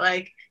much that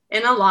like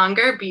in a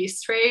longer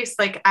beast race,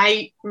 like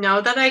I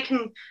know that I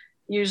can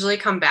usually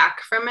come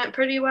back from it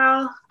pretty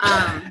well.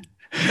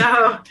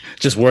 So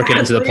just work it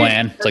into the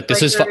plan. It's like,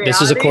 this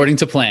is according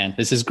to plan.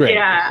 This is great.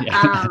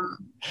 Yeah.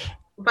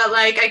 But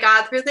like I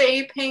got through the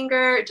ape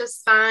hanger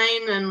just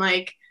fine. And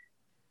like,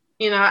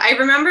 I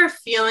remember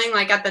feeling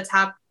like at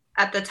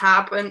the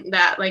top when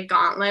that like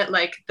gauntlet,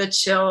 like the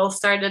chill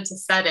started to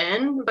set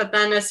in. But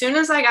then as soon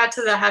as I got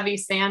to the heavy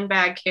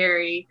sandbag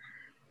carry,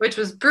 which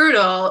was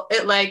brutal.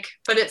 It like,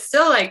 but it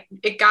still like,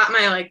 it got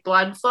my like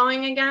blood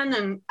flowing again.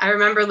 And I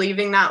remember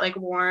leaving that like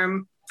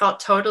warm, felt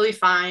totally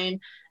fine.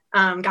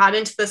 Got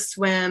into the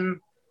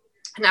swim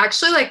and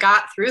actually like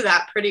got through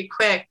that pretty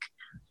quick,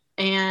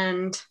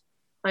 and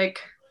like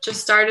just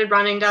started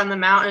running down the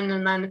mountain,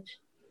 and then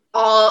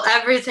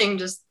everything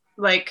just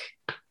like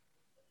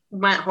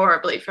went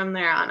horribly from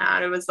there on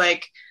out. It was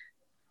like,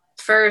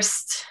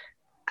 first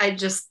I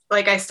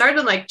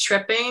started like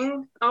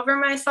tripping over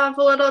myself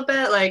a little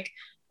bit. Like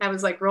I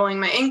was like rolling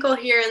my ankle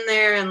here and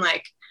there, and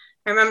like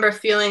I remember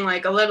feeling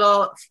like a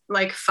little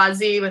like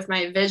fuzzy with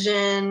my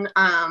vision.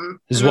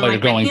 This is while you're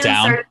going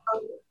down.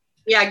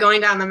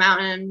 Going down the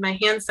mountain. My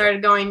hands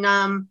started going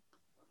numb,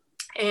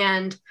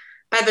 and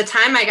by the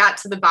time I got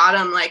to the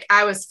bottom, like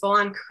I was full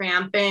on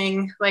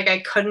cramping. Like I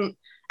could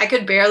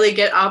barely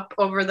get up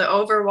over the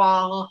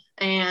overwall.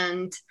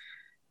 And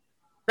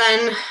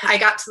then I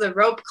got to the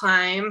rope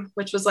climb,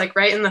 which was like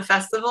right in the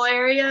festival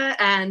area,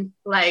 and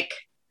like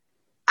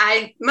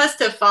I must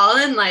have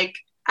fallen like,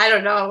 I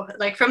don't know,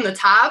 like from the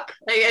top.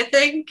 Like I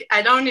think,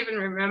 I don't even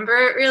remember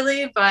it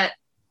really, but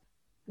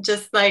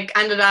just like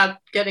ended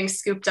up getting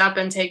scooped up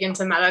and taken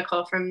to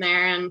medical from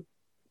there. And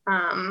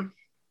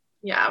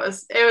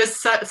it was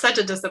such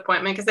a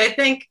disappointment, because I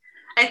think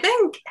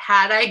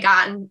had I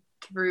gotten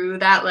through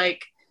that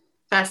like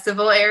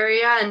festival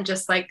area and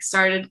just like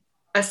started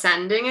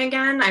ascending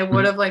again, I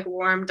would have like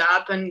warmed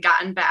up and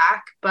gotten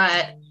back,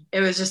 but it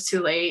was just too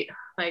late.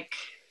 Like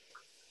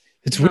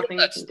it's nothing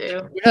weird you can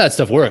do. Yeah, that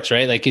stuff works,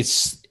 right? Like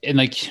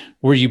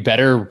were you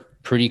better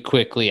pretty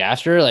quickly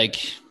after?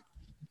 Like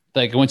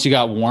once you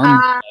got warm,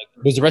 like,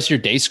 was the rest of your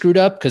day screwed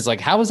up? Cause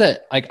like, how was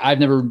that? Like, I've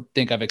never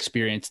think I've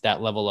experienced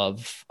that level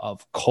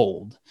of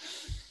cold.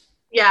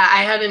 Yeah,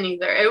 I hadn't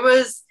either. It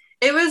was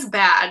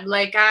bad.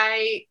 Like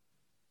I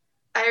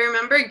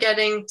remember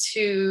getting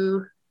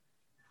to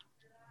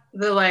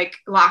the like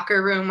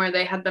locker room where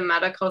they had the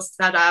medical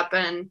set up,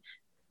 and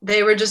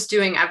they were just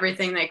doing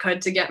everything they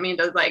could to get me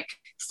to like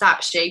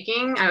stop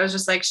shaking. I was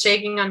just like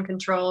shaking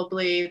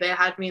uncontrollably. They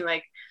had me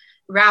like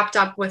wrapped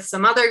up with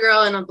some other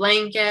girl in a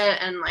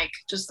blanket, and like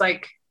just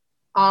like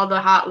all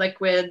the hot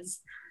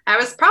liquids. I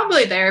was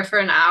probably there for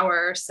an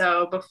hour or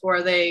so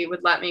before they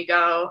would let me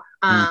go,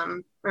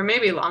 or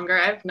maybe longer.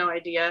 I have no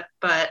idea,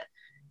 but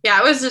yeah,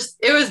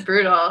 it was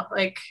brutal.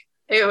 Like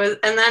it was,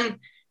 and then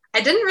I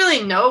didn't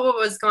really know what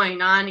was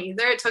going on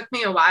either. It took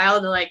me a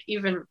while to like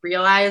even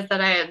realize that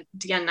I had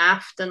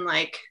DNF'd and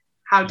like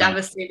how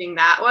devastating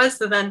that was.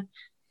 So then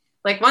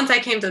like once I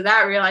came to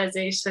that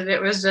realization,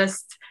 it was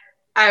just,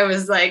 I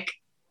was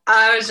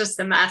just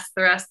a mess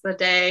the rest of the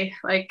day.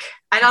 Like,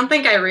 I don't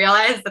think I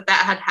realized that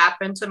had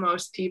happened to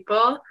most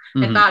people.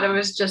 I thought it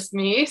was just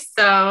me.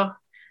 So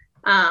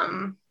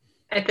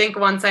I think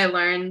once I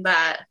learned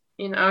that,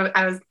 you know,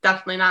 I was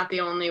definitely not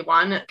the only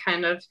one, it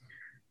kind of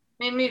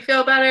made me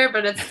feel better.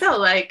 But it's still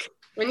like,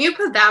 when you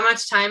put that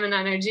much time and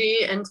energy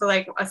into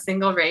like a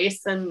single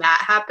race and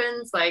that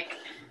happens, like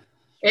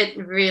it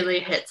really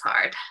hits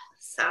hard.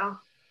 So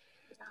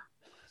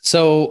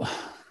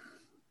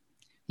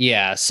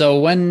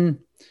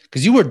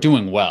because you were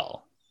doing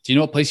well. Do you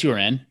know what place you were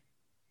in?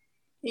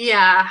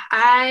 Yeah,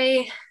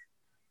 I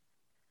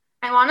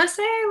want to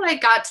say I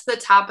like got to the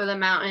top of the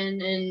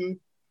mountain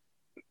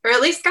or at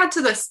least got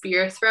to the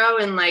spear throw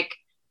in like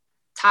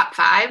top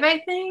 5, I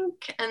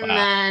think. And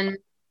then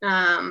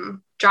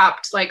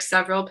dropped like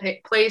several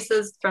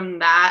places from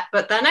that.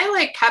 But then I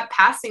like kept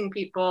passing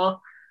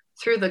people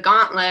through the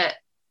gauntlet.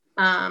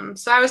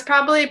 So I was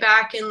probably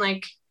back in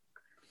like,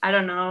 I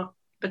don't know,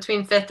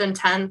 between 5th and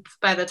 10th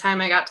by the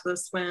time I got to the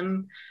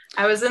swim.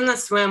 I was in the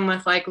swim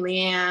with like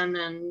Leanne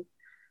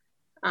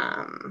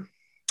and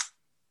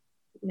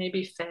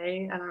maybe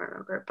Faye. I don't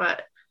remember,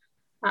 but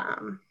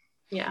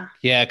yeah.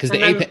 Yeah, because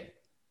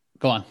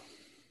go on.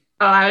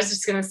 Oh, I was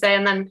just going to say,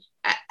 and then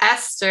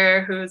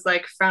Esther, who's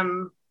like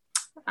from,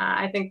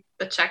 I think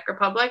the Czech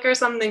Republic or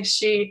something,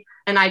 she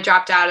and I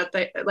dropped out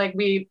at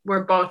we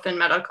were both in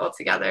medical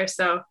together.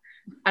 So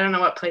I don't know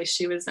what place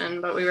she was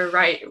in, but we were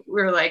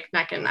like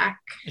neck and neck.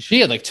 She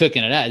had like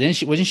taken it out.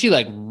 Wasn't she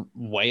like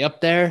way up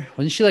there?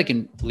 Wasn't she like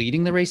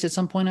leading the race at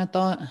some point, I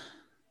thought?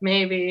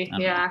 Maybe.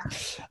 Yeah.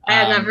 I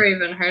had never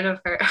even heard of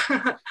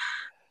her.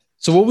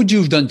 So what would you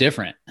have done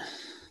different?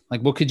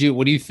 Like, what do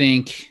you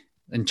think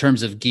in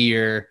terms of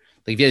gear?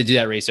 Like if you had to do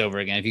that race over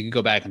again, if you could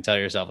go back and tell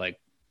yourself like,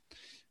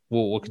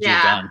 well, what could you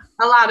have done?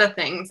 A lot of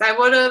things. I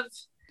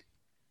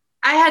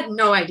had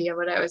no idea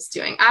what I was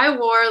doing. I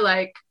wore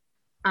like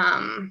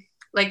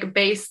a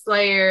base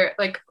layer,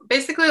 like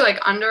basically like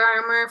Under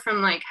Armour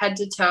from like head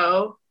to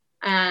toe,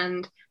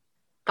 and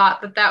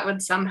thought that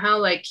would somehow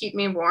like keep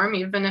me warm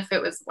even if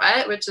it was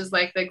wet, which is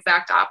like the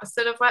exact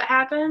opposite of what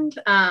happened.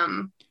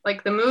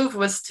 Like the move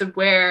was to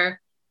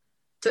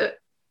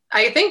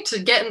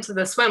get into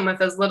the swim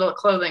with as little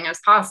clothing as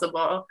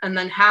possible and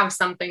then have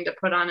something to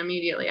put on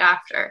immediately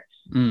after.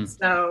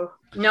 So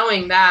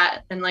knowing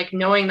that, and like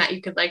knowing that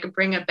you could like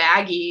bring a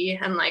baggie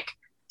and like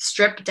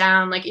strip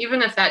down, like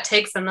even if that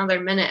takes another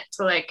minute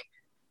to like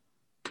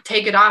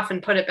take it off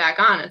and put it back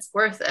on, it's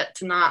worth it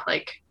to not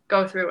like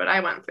go through what I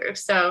went through.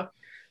 So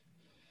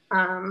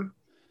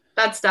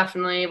that's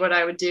definitely what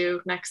I would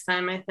do next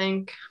time, I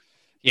think.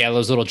 Yeah,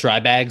 those little dry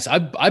bags.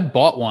 I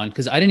bought one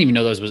because I didn't even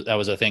know that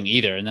was a thing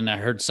either. And then I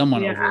heard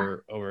someone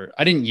over.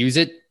 I didn't use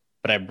it,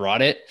 but I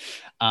brought it.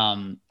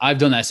 I've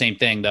done that same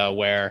thing though,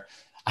 where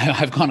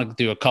I've gone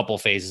through a couple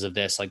phases of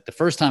this. Like the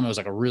first time it was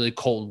like a really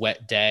cold,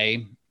 wet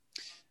day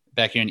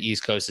back here in the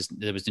East Coast.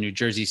 It was the New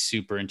Jersey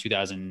Super in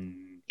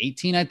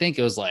 2018, I think.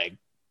 It was like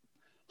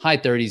high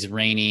 30s,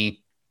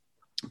 rainy.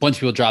 A bunch of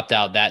people dropped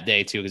out that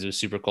day too because it was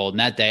super cold. And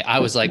that day I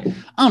was like,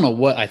 I don't know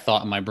what I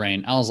thought in my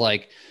brain. I was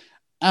like,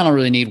 I don't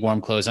really need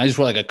warm clothes. And I just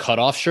wore like a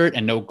cutoff shirt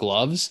and no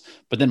gloves,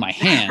 but then my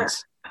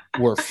hands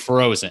were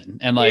frozen.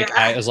 And like,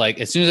 I was like,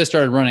 as soon as I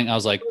started running, I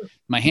was like,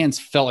 my hands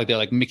felt like they're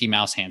like Mickey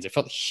Mouse hands. They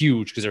felt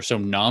huge because they're so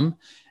numb.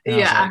 And I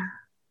was like,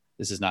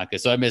 this is not good.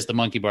 So I missed the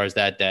monkey bars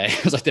that day.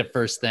 It was like the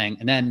first thing.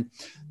 And then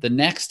the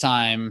next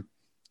time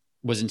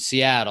was in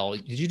Seattle.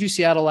 Did you do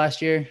Seattle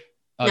last year?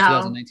 No.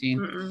 2019.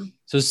 Mm-mm.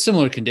 So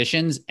similar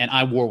conditions. And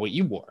I wore what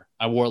you wore.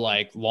 I wore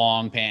like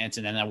long pants,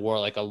 and then I wore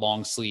like a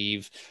long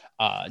sleeve,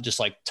 just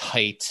like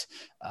tight,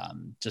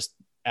 just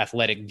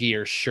athletic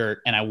gear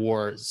shirt. And I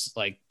wore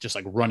like, just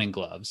like running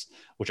gloves,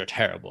 which are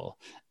terrible.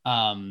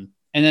 And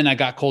then I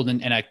got cold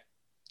and I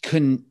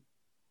couldn't,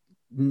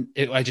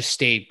 I just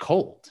stayed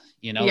cold,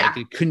 you know, like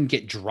it couldn't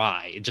get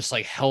dry. It just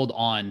like held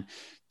on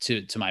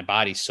to my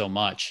body so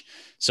much.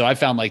 So I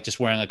found like just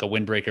wearing like a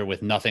windbreaker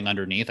with nothing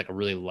underneath, like a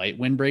really light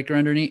windbreaker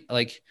underneath,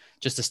 like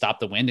just to stop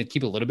the wind and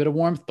keep a little bit of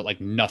warmth, but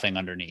like nothing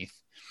underneath.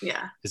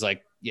 Yeah. It's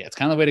like, it's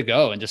kind of the way to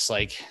go. And just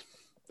like,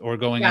 or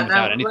going in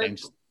without anything. Like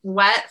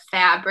wet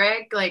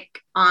fabric,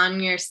 like on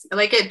your,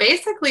 like it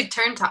basically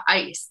turned to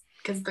ice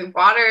because the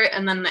water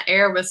and then the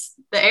air was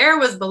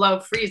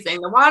below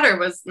freezing. The water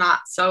was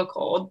not so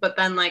cold, but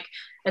then like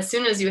as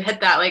soon as you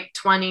hit that like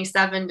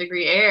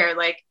 27-degree air,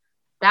 like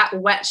that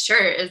wet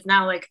shirt is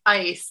now like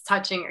ice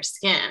touching your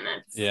skin.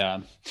 And you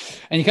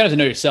kind of have to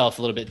know yourself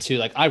a little bit too.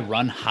 Like I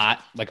run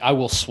hot, like I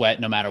will sweat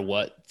no matter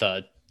what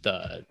the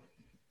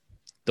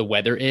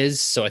weather is.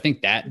 So I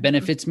think that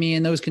benefits me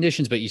in those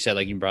conditions. But you said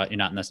like you're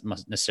not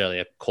necessarily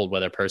a cold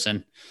weather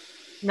person.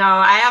 No,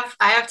 I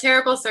have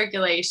terrible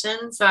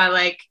circulation. So I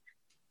like,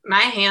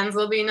 my hands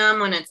will be numb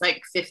when it's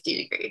like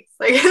 50 degrees.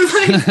 Like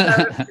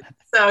it's like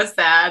so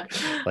sad.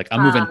 Like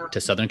I'm moving to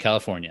Southern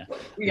California. I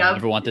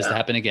never want this to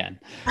happen again.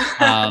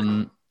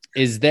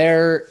 Is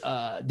there,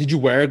 did you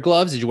wear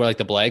gloves? Did you wear like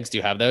the Blegs? Do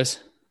you have those?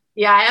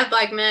 Yeah, I have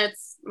Bleg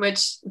mitts,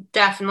 which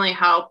definitely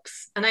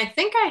helps. And I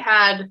think I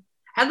had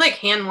like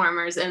hand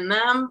warmers in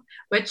them,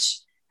 which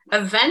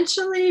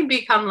eventually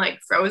become like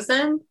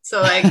frozen.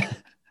 So like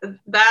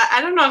that, I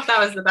don't know if that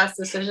was the best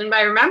decision, but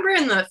I remember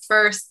in the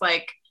first,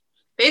 like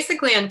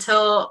basically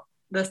until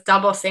this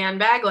double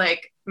sandbag,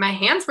 like my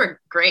hands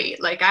were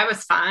great. Like I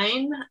was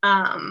fine,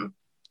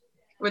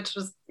 which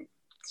was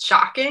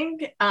shocking.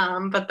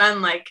 But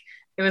then like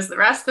it was the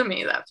rest of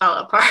me that fell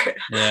apart.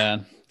 Yeah.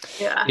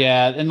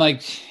 And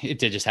like it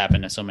did just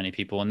happen to so many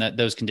people, and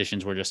those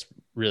conditions were just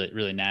really,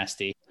 really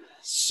nasty.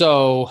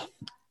 So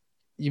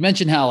you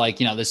mentioned how like,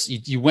 you know,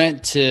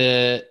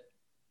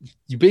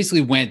 you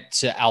basically went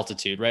to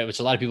altitude, right? Which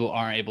a lot of people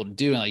aren't able to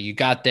do. And like you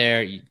got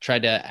there, you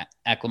tried to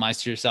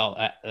acclimatize yourself,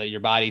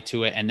 your body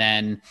to it. And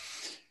then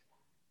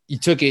you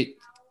took it,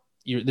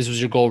 this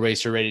was your goal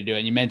race, you're ready to do it.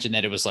 And you mentioned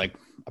that it was like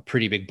a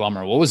pretty big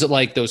bummer. What was it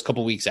like those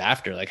couple weeks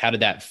after? Like, how did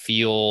that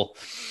feel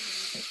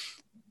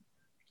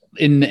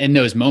in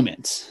those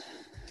moments?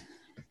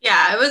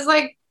 Yeah, it was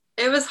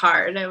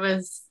hard.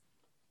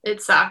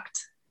 It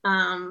sucked.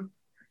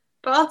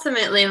 But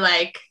ultimately,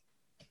 like,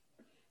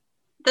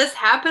 this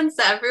happens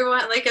to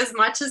everyone. Like, as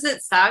much as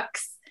it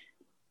sucks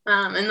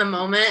in the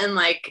moment and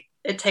like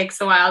it takes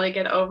a while to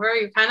get over,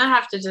 you kind of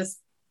have to just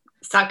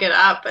suck it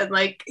up and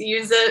like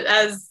use it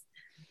as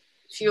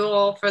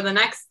fuel for the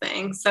next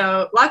thing.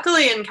 So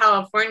luckily in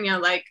California,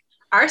 like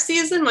our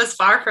season was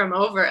far from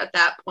over at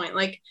that point.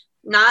 Like,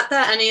 not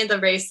that any of the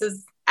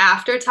races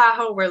after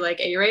Tahoe were like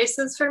A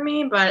races for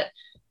me, but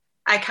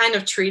I kind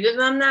of treated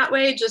them that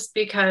way just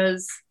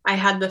because I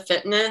had the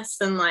fitness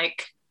and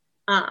like,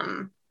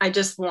 I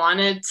just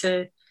wanted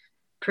to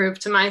prove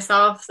to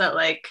myself that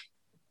like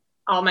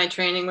all my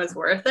training was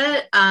worth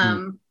it.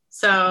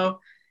 So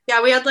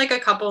yeah, we had like a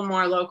couple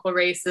more local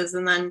races,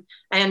 and then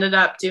I ended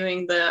up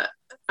doing the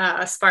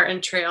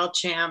Spartan Trail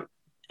Champ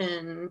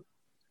in,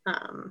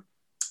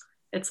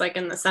 it's like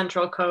in the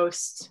Central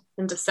Coast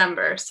in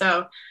December.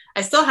 So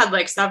I still had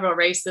like several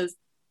races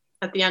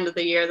at the end of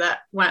the year that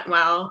went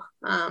well.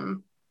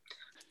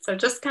 So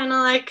just kind of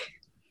like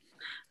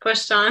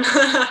pushed on.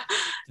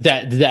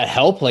 Did that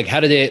help? Like, how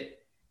did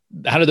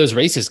those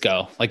races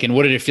go? Like, and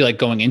what did it feel like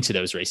going into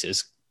those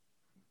races?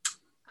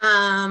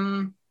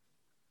 Like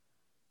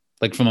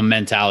from a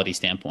mentality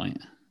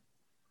standpoint.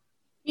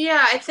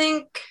 Yeah, I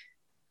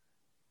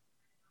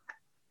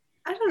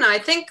don't know. I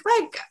think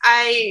like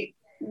I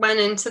went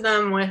into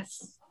them with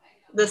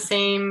the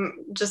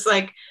same, just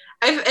like,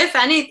 if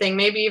anything,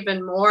 maybe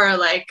even more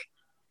like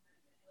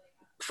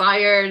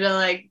fire to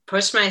like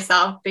push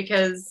myself,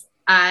 because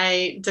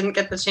I didn't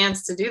get the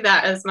chance to do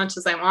that as much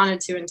as I wanted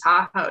to in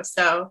Tahoe.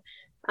 So,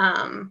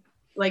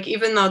 like,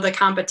 even though the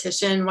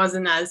competition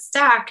wasn't as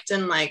stacked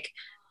and like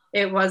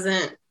it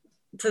wasn't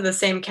to the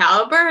same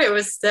caliber, it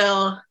was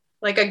still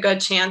like a good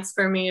chance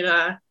for me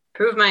to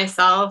prove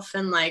myself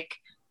and like,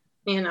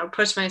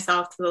 push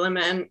myself to the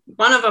limit. And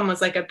one of them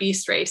was like a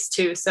beast race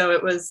too. So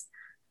it was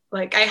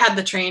like, I had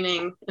the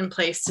training in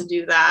place to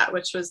do that,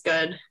 which was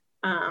good.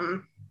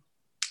 But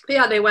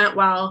yeah, they went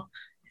well.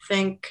 I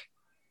think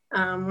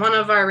one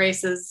of our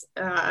races,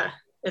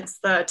 it's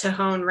the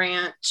Tejon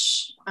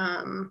Ranch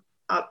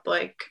up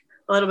like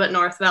a little bit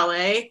north of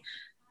LA.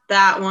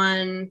 That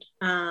one,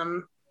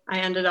 I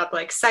ended up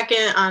like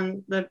second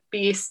on the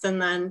beast and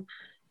then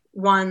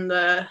won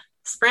the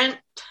sprint.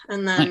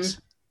 And then, Nice.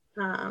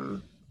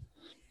 and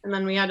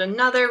then we had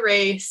another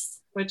race,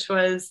 which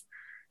was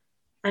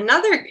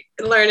another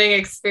learning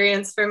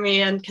experience for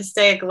me in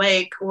Castaic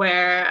Lake,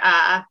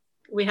 where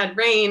we had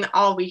rain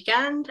all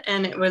weekend,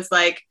 and it was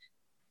like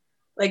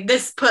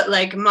this put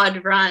like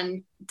mud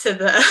run to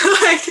the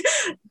like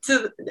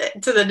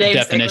to the day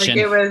Definition.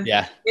 Like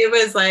it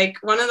was like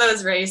one of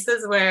those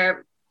races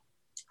where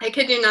I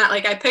kid you not,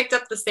 like I picked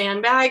up the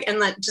sandbag and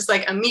like just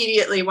like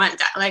immediately went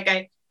down. Like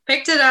I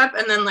picked it up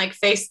and then like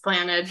face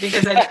planted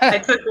because I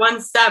took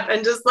one step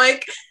and just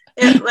like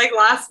it like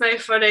lost my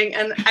footing,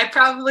 and I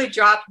probably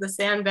dropped the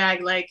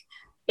sandbag like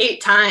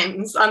 8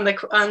 times on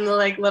the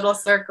like little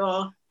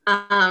circle.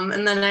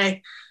 And then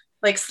I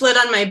like slid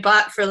on my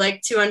butt for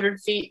like 200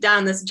 feet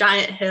down this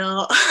giant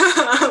hill.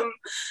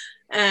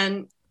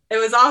 And it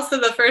was also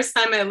the first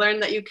time I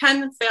learned that you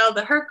can fail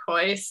the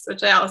Herc-Hoist,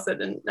 which I also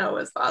didn't know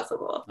was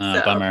possible.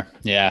 So, Bummer.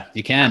 Yeah,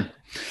 you can.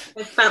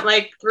 I spent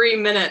like 3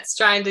 minutes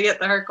trying to get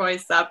the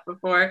Herc-Hoist up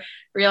before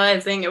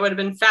realizing it would have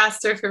been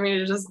faster for me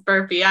to just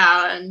burpee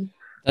out. And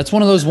that's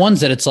one of those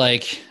ones that it's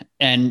like,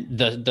 and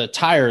the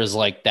tire is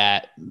like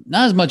that,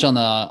 not as much on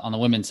the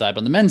women's side, but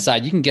on the men's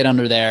side, you can get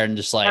under there and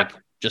just like,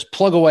 just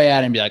plug away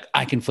at it and be like,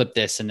 I can flip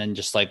this, and then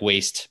just like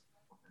waste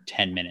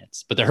 10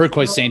 minutes. But the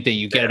Herc-Hoist, same thing.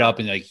 You get it up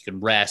and like, you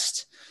can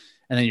rest,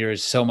 and then you're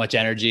so much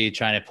energy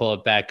trying to pull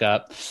it back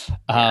up.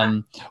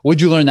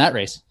 What'd you learn that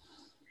race?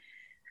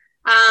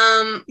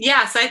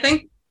 Yeah. So I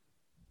think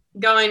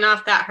going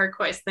off that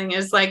Herc-Hoist thing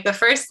is like the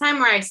first time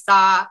where I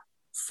saw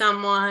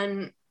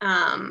someone,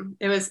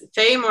 it was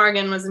Faye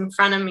Morgan was in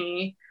front of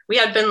me. We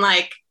had been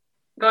like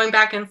going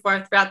back and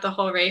forth throughout the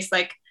whole race.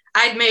 Like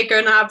I'd make her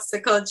an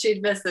obstacle and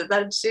she'd miss it.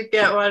 Then she'd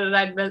get one and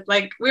I'd miss.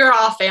 Like we were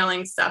all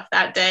failing stuff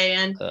that day.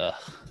 And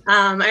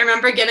I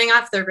remember getting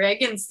off the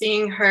rig and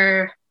seeing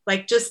her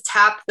like just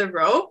tap the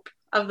rope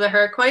of the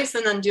Herc-Hoist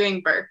and then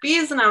doing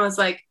burpees. And I was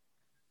like,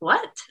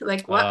 what?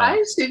 Like, what? Why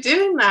is she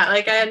doing that?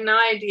 Like, I had no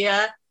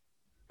idea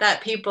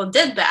that people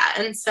did that.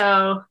 And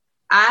so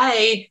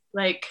I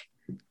like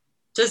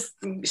just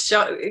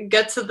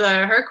get to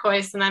the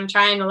Herc-Hoist and I'm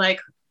trying to like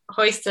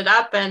hoist it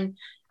up, and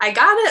I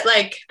got it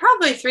like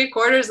probably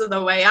 3/4 of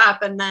the way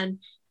up, and then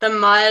the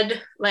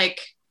mud, like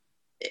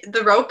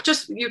the rope,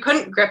 just you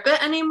couldn't grip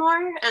it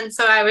anymore. And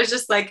so I was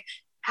just like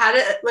had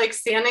it like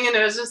standing and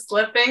it was just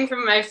slipping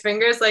from my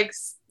fingers like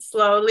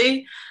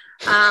slowly.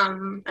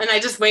 And I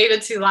just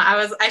waited too long.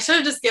 I should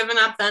have just given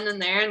up then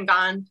and there and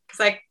gone,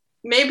 because I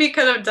maybe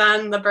could have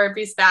done the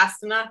burpees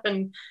fast enough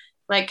and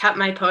like kept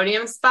my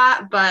podium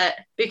spot, but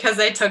because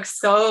I took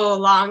so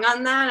long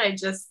on that,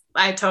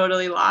 I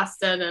totally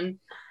lost it. And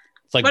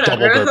it's like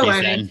whatever, double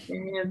burpees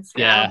then.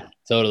 Yeah,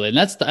 totally. And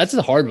that's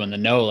a hard one to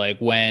know, like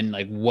when,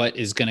 like what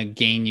is going to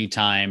gain you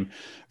time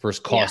versus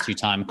cost you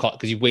time,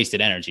 because you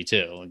wasted energy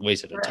too, like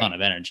wasted a ton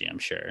of energy, I'm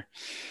sure.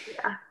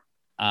 Yeah.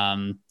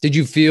 Did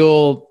you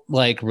feel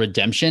like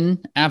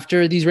redemption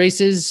after these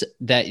races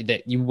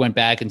that you went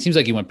back, and it seems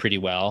like you went pretty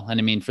well? And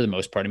I mean, for the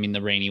most part, I mean,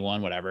 the rainy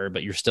one, whatever,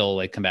 but you're still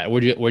like combative.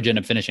 Where'd you end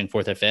up finishing,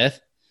 4th or 5th?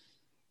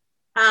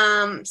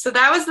 So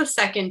that was the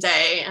second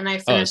day, and I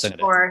finished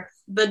 4th.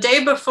 The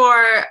day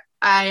before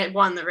I had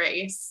won the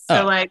race.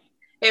 So like,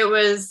 it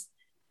was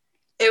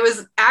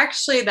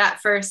actually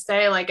that first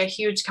day, like a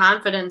huge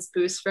confidence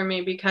boost for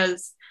me,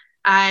 because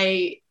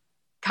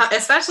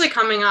especially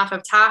coming off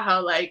of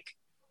Tahoe, like,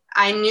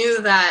 I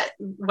knew that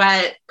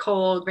wet,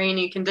 cold,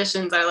 rainy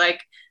conditions are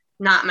like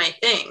not my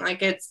thing.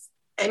 Like it's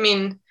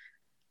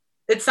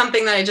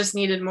something that I just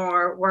needed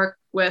more work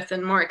with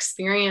and more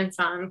experience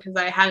on, because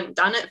I hadn't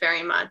done it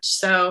very much.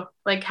 So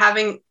like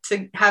having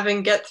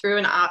get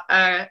through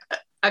a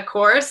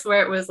course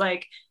where it was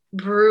like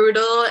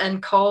brutal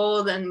and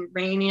cold and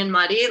rainy and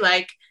muddy,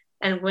 like,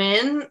 and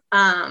win,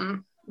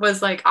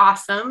 was like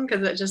awesome,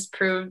 because it just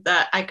proved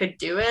that I could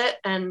do it.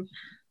 And,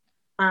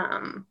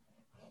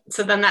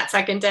 so then that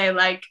second day,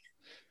 like,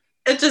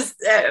 it just,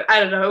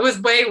 I don't know,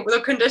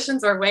 the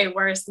conditions were way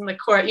worse in the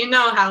court. You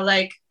know how,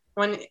 like,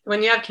 when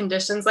you have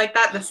conditions like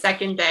that, the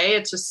second day,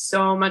 it's just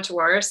so much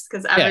worse,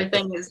 because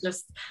everything is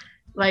just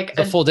like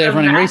a full day of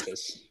running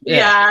races.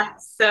 Yeah.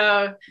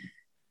 So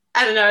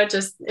I don't know.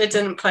 It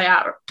didn't play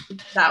out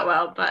that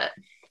well, but.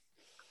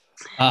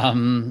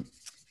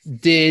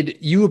 Did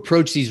you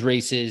approach these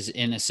races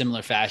in a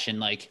similar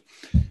fashion? Like,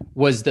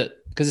 was the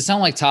because it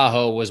sounded like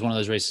Tahoe was one of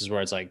those races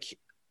where it's like,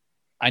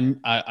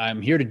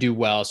 I'm here to do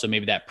well. So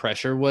maybe that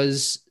pressure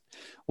was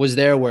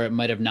there, where it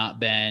might've not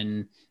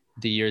been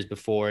the years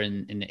before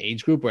in the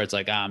age group, where it's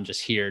like, I'm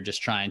just here,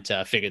 just trying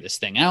to figure this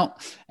thing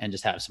out and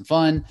just have some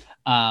fun.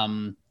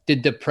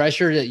 Did the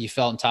pressure that you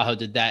felt in Tahoe,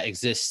 did that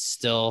exist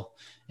still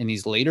in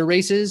these later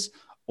races,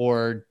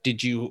 or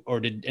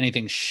did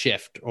anything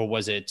shift, or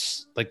was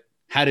it like,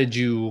 how did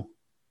you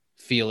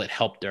feel it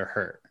helped or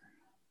hurt?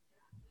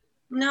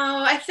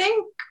 No, I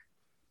think,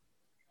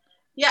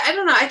 yeah, I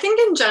don't know. I think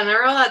in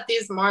general at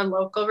these more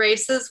local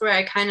races where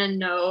I kind of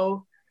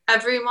know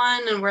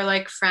everyone and we're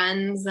like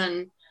friends,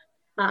 and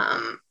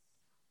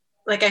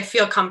like I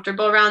feel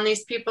comfortable around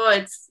these people,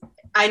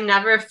 I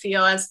never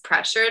feel as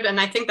pressured, and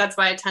I think that's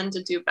why I tend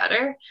to do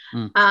better.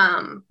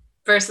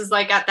 Versus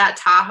like at that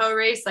Tahoe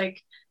race,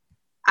 like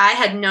I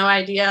had no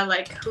idea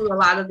like who a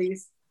lot of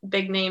these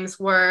big names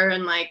were,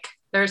 and like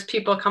there's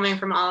people coming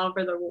from all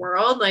over the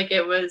world. Like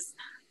it was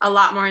a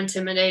lot more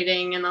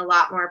intimidating and a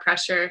lot more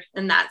pressure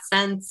in that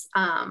sense.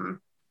 And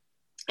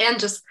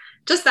just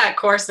that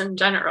course in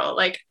general,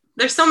 like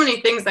there's so many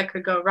things that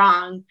could go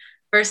wrong,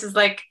 versus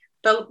like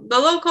the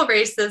local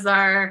races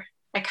are,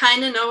 I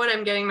kind of know what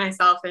I'm getting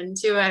myself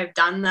into. I've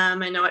done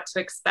them. I know what to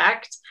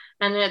expect.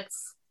 And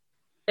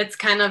it's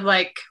kind of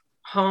like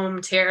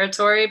home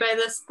territory by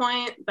this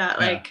point, that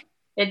like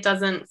it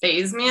doesn't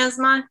faze me as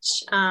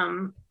much.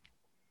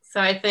 So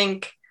I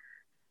think,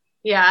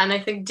 yeah. And I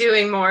think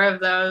doing more of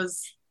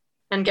those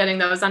and getting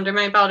those under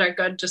my belt are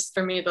good just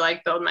for me to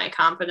like build my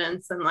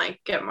confidence and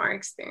like get more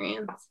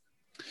experience.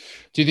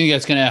 Do you think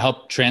that's going to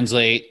help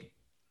translate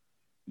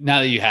now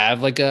that you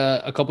have like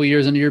a couple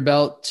years under your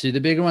belt to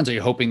the bigger ones? Are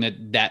you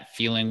hoping that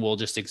feeling will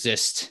just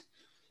exist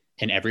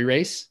in every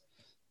race?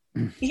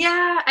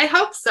 Yeah, I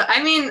hope so.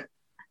 I mean,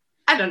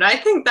 I don't know. I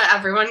think that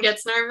everyone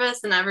gets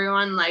nervous and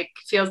everyone like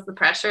feels the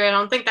pressure. I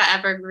don't think that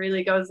ever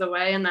really goes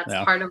away. And that's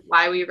part of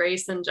why we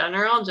race in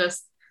general,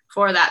 just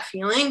for that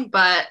feeling.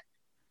 But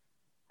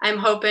I'm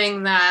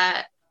hoping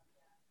that,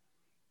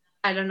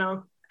 I don't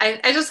know.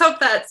 I just hope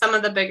that some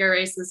of the bigger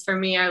races for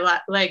me are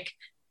like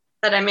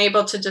that I'm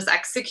able to just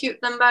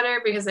execute them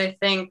better, because I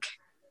think,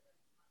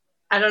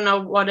 I don't know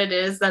what it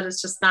is, that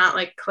it's just not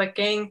like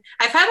clicking.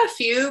 I've had a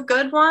few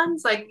good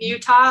ones, like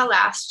Utah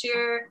last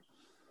year,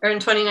 or in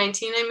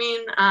 2019, I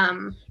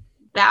mean,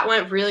 that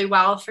went really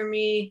well for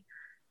me.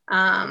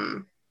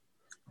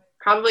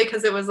 Probably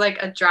because it was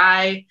like a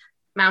dry,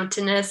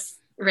 mountainous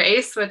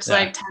race, which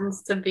like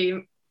tends to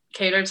be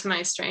catered to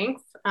my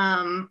strength,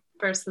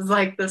 versus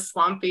like the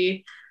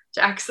swampy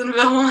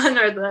Jacksonville one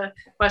or the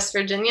West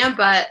Virginia.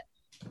 But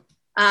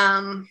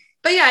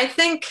yeah, I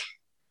think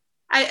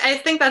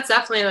that's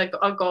definitely like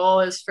a goal,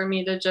 is for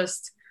me to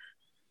just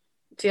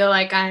feel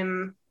like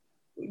I'm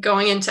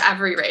going into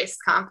every race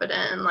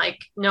confident and like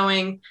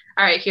knowing,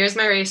 all right, here's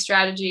my race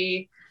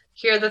strategy.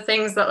 Here are the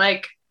things that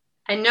like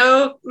I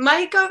know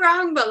might go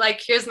wrong, but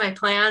like here's my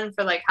plan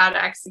for like how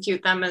to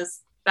execute them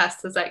as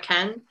best as I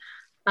can.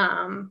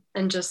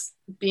 And just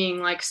being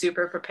like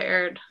super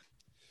prepared.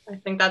 I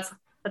think that's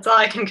all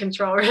I can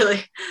control,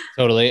 really.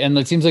 Totally. And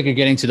it seems like you're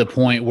getting to the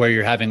point where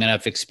you're having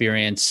enough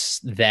experience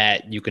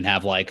that you can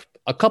have like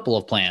a couple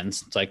of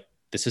plans. It's like,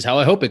 this is how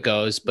I hope it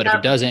goes. But if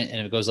it doesn't,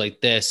 and if it goes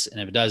like this, and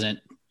if it doesn't,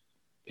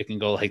 it can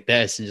go like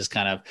this, and just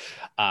kind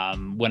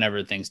of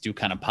whenever things do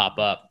kind of pop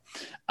up.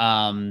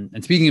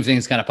 And speaking of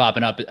things kind of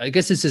popping up, I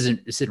guess this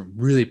didn't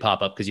really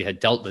pop up because you had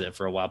dealt with it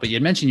for a while, but you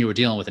had mentioned you were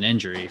dealing with an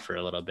injury for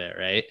a little bit,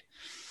 right?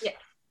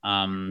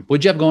 Yeah.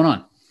 What'd you have going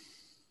on?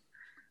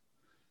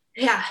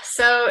 Yeah.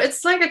 So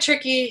it's like a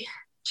tricky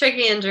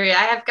injury.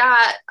 I have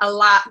got a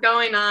lot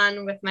going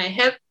on with my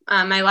hip,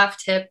 my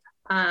left hip.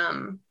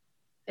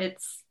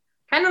 It's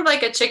kind of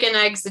like a chicken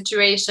egg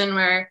situation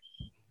where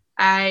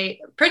I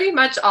pretty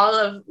much all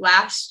of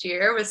last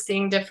year was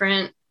seeing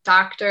different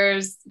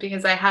doctors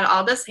because I had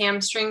all this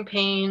hamstring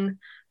pain,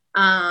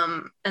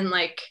 and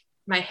like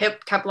my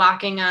hip kept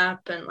locking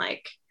up, and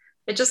like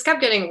it just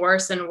kept getting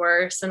worse and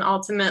worse. And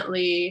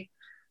ultimately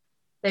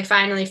they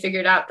finally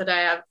figured out that I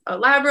have a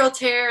labral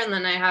tear, and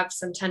then I have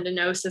some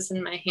tendinosis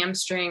in my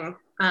hamstring.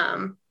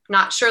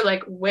 Not sure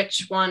like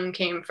which one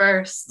came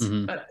first,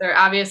 but they're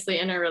obviously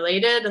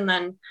interrelated. And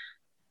then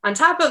on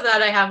top of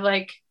that, I have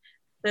like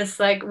this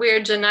like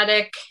weird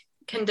genetic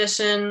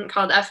condition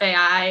called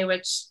FAI,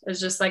 which is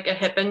just like a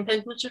hip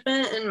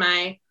impingement in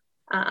my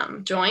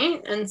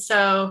joint. And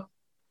so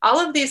all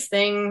of these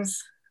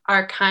things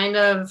are kind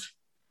of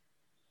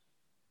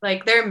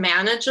like, they're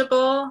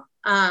manageable.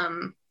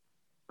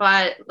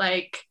 But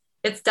like,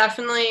 it's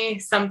definitely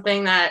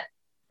something that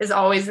is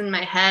always in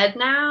my head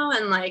now.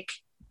 And like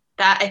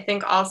that, I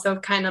think also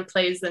kind of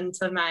plays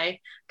into my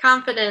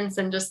confidence,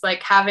 and just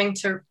like having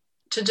to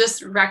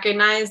just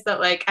recognize that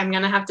like, I'm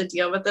going to have to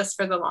deal with this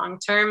for the long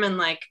term. And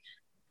like,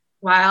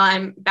 while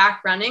I'm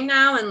back running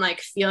now and like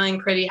feeling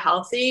pretty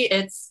healthy,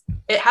 it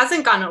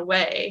hasn't gone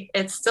away.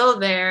 It's still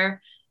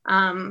there.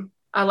 A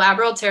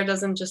labral tear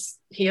doesn't just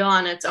heal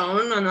on its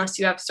own unless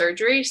you have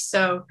surgery.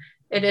 So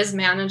it is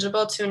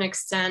manageable to an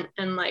extent,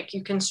 and like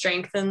you can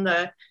strengthen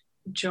the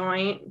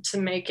joint to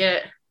make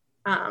it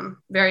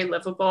very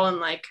livable and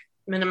like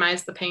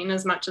minimize the pain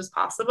as much as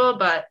possible.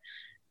 But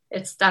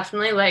it's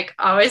definitely like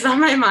always on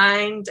my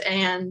mind.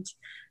 And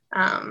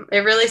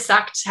it really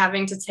sucked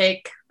having to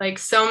take like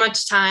so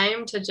much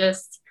time to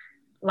just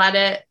let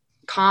it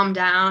calm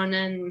down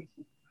and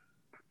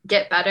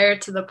get better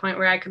to the point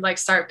where I could like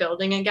start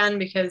building again.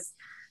 Because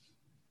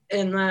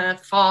in the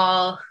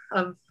fall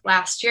of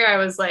last year, I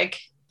was like,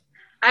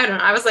 I don't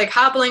know, I was like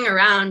hobbling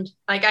around.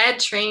 Like I had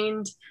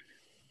trained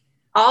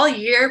all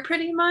year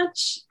pretty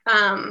much,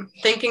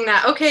 thinking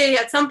that, okay,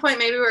 at some point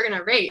maybe we're going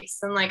to race.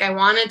 And like, I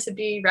wanted to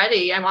be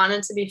ready. I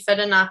wanted to be fit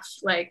enough,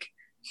 like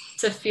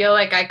to feel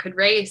like I could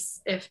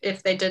race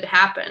if they did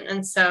happen.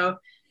 And so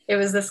it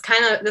was this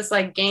kind of this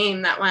like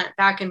game that went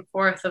back and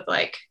forth of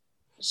like,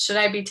 should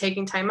I be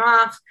taking time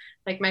off?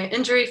 Like my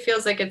injury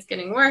feels like it's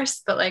getting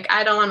worse, but like,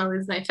 I don't want to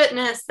lose my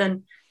fitness.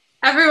 And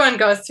everyone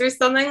goes through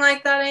something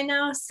like that, I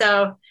know.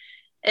 So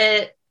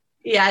it's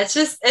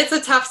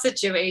a tough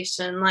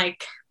situation.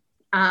 Like,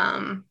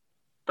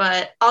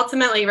 but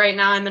ultimately right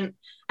now I'm in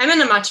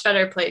a much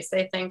better place.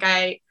 I think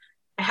I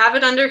have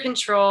it under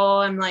control.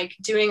 I'm like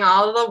doing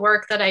all the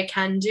work that I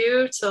can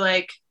do to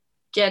like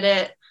get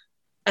it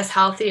as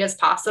healthy as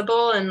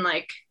possible, and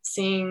like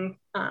seeing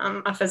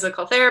a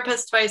physical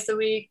therapist twice a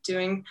week,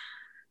 doing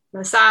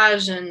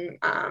massage and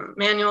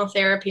manual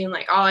therapy, and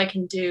like all I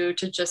can do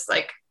to just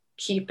like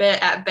keep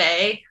it at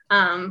bay.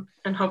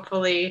 And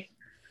hopefully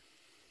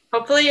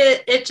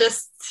it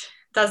just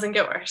doesn't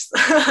get worse.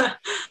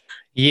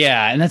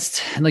 Yeah. And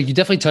that's like, you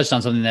definitely touched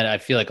on something that I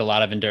feel like a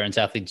lot of endurance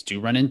athletes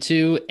do run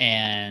into,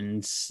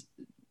 and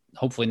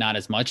hopefully not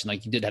as much. And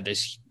like, you did have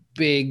this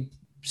big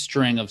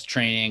string of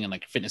training, and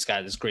like fitness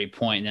got this great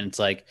point. And then it's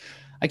like,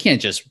 I can't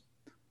just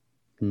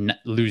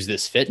lose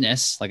this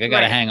fitness. Like I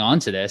got to hang on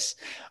to this.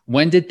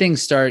 When did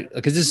things start?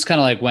 Because this is kind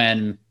of like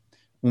when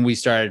we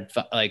started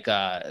like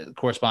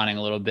corresponding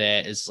a little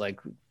bit, is like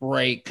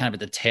right kind of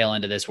at the tail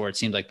end of this, where it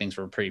seemed like things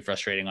were pretty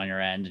frustrating on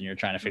your end and you're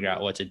trying to figure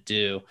out what to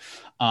do.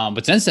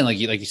 But since then, like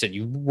you said,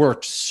 you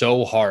worked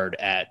so hard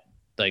at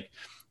like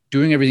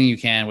doing everything you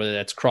can, whether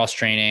that's cross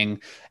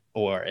training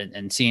or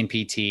and seeing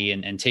PT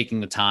and taking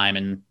the time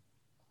and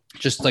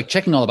just like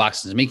checking all the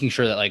boxes and making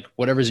sure that like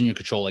whatever's in your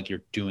control, like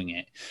you're doing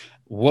it.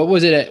 What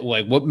was it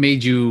like? What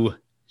made you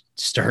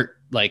start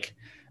like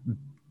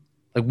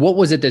what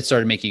was it that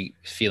started making you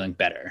feeling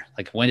better?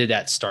 Like when did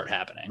that start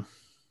happening?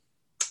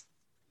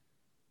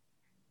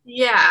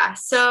 Yeah.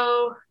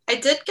 So I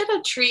did get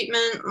a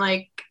treatment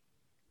like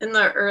in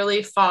the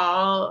early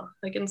fall,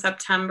 like in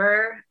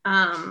September,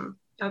 called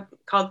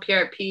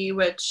PRP,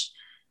 which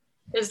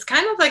is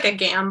kind of like a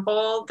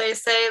gamble. They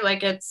say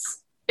like it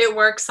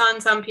works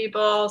on some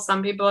people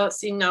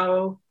see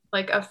no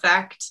like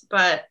effect,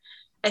 but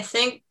I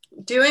think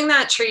doing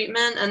that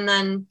treatment and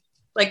then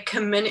like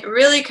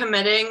really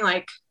committing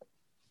like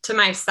to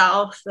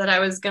myself that I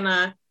was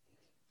gonna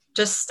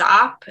just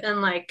stop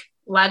and like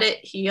let it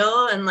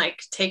heal and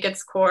like take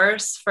its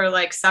course for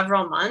like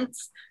several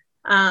months.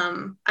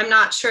 I'm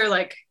not sure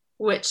like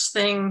which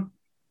thing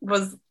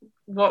was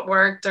what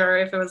worked or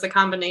if it was a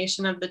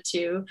combination of the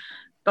two,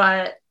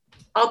 but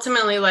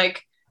ultimately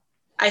like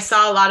I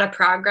saw a lot of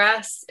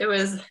progress. It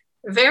was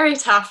very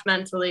tough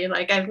mentally.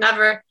 Like I've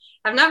never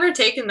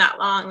taken that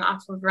long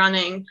off of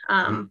running.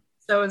 So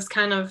it was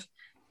kind of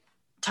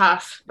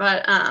tough,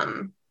 but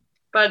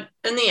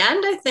in the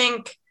end, I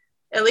think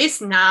at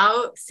least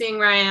now, seeing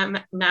where I am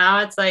now,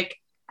 it's like,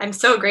 I'm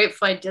so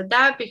grateful I did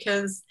that,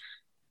 because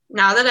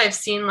now that I've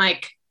seen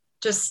like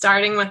just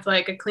starting with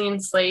like a clean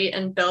slate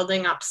and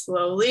building up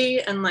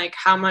slowly, and like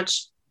how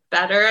much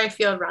better I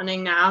feel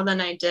running now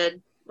than I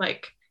did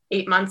like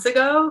 8 months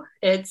ago,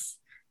 it's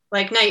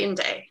like night and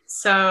day.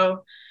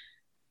 So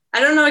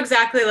I don't know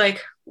exactly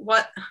like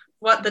what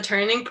the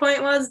turning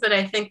point was, but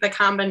I think the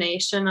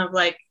combination of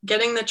like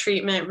getting the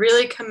treatment,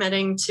 really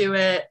committing to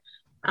it,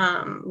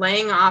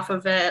 laying off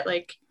of it,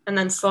 like, and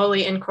then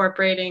slowly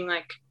incorporating,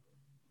 like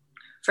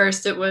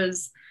first it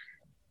was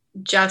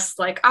just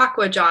like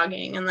aqua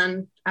jogging, and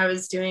then I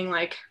was doing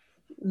like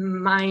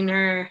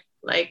minor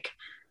like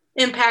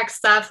impact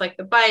stuff like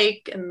the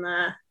bike and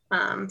the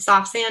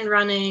soft sand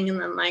running,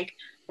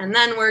 and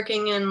then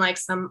working in like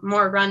some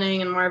more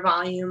running and more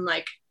volume,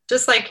 like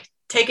just like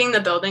taking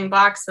the building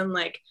blocks and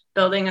like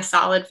building a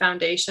solid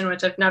foundation,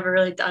 which I've never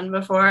really done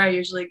before. I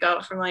usually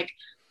go from like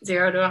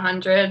 0 to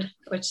 100,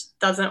 which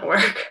doesn't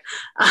work.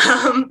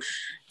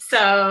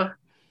 So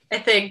I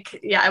think,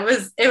 yeah,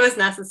 it was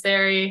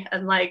necessary.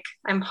 And like,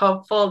 I'm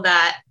hopeful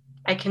that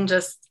I can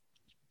just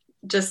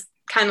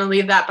kind of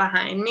leave that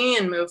behind me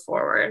and move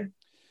forward.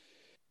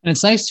 And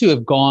it's nice to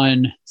have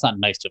gone, it's not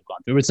nice to have gone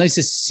through, but it's nice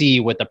to see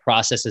what the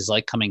process is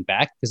like coming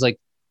back. Because like,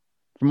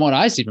 from what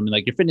I see from you,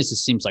 like your fitness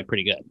just seems like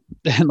pretty good.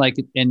 And like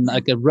in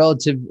like a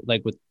relative,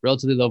 like with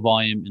relatively low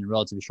volume in a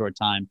relatively short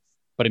time.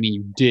 But I mean,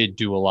 you did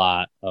do a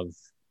lot of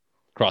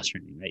cross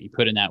training, right? You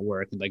put in that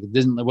work, and like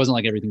it wasn't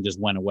like everything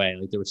just went away.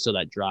 Like there was still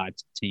that drive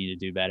to continue to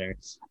do better.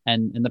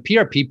 And the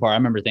PRP part, I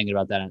remember thinking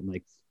about that and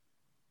like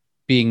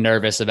being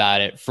nervous about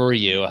it for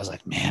you. I was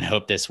like, man, I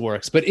hope this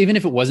works. But even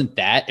if it wasn't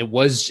that, it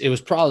was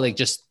probably like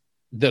just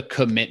the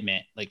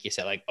commitment. Like you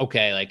said, like,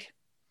 okay, like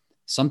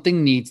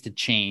something needs to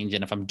change.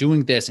 And if I'm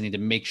doing this, I need to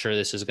make sure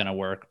this is going to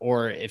work.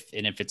 Or if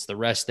it's the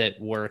rest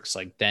that works,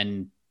 like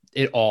then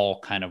it all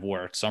kind of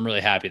works. So I'm really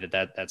happy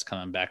that's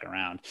coming back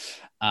around.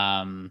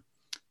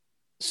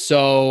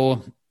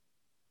 So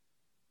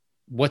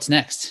what's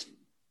next?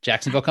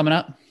 Jacksonville coming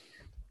up?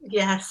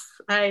 Yes,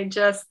 I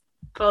just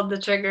pulled the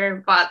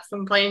trigger, bought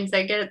some plane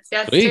tickets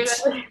yesterday.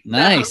 Sweet.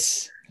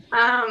 Nice.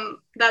 So,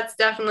 that's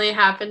definitely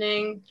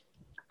happening.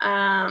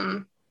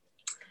 Yeah,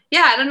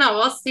 I don't know.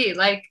 We'll see.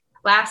 Like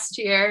last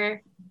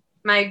year,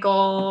 my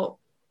goal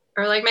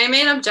or like my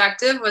main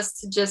objective was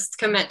to just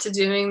commit to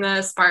doing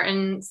the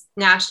Spartans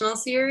National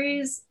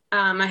Series.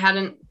 I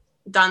hadn't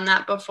done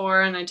that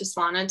before, and I just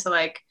wanted to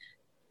like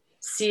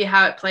see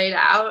how it played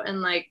out,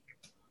 and like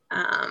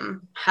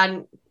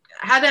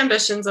had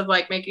ambitions of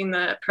like making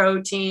the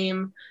pro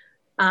team.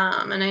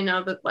 And I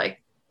know that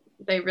like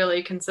they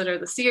really consider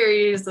the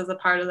series as a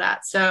part of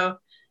that. So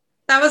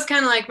that was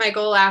kind of like my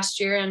goal last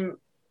year. And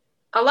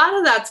a lot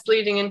of that's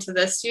bleeding into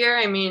this year.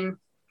 I mean,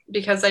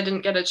 because I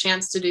didn't get a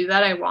chance to do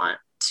that, I want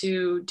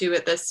to do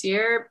it this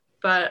year.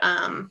 But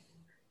I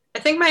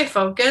think my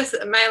focus,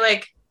 my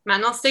like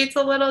mental state's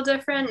a little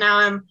different.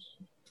 Now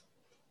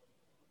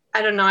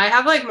I don't know. I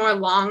have like more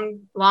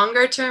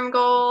longer term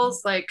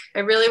goals. Like I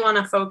really want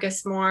to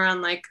focus more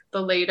on like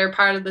the later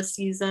part of the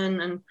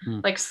season and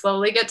like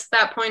slowly get to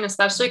that point,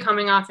 especially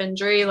coming off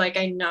injury. Like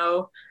I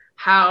know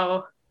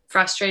how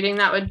frustrating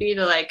that would be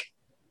to like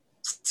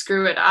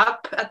screw it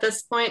up at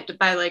this point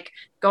by like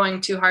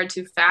going too hard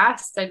too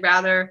fast. I'd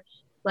rather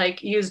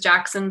like use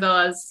Jacksonville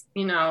as,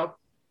 you know,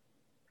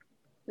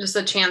 just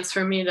a chance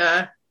for me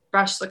to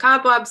brush the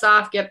cobwebs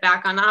off, get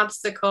back on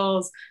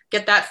obstacles,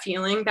 get that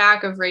feeling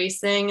back of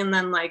racing, and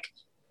then like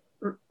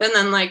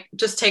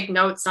just take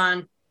notes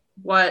on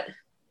what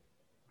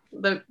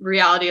the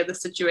reality of the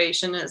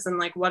situation is and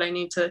like what I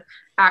need to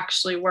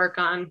actually work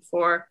on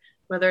for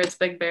whether it's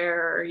Big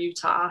Bear or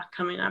Utah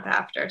coming up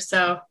after.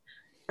 So,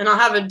 and I'll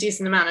have a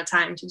decent amount of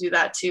time to do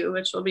that too,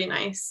 which will be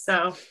nice.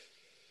 So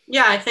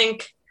yeah, I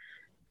think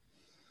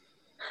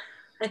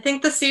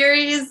the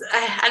series,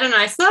 I don't know,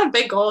 I still have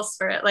big goals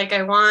for it. Like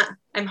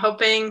I'm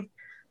hoping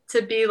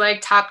to be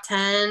like top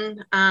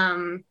 10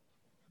 in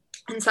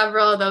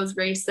several of those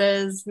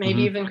races,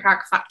 maybe even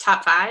crack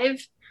top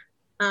 5.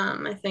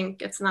 I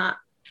think it's not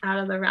out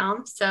of the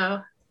realm.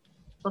 So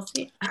we'll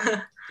see.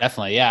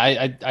 Definitely.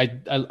 Yeah.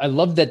 I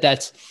love that.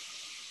 That's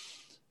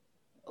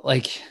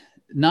like,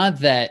 not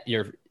that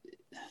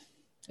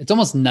it's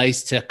almost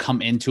nice to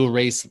come into a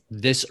race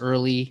this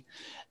early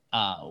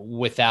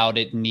without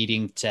it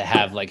needing to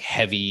have like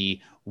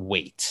heavy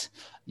weight,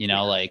 you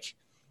know, like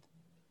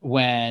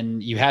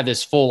when you have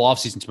this full off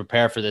season to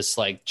prepare for this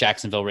like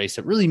Jacksonville race,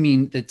 it really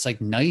means it's like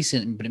nice,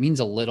 but it means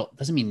a little, it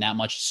doesn't mean that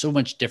much, so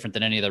much different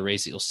than any other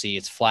race that you'll see.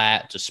 It's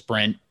flat, it's a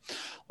sprint,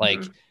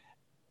 like,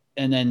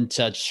 and then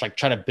to just like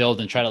try to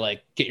build and try to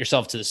like get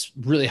yourself to this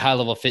really high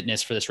level of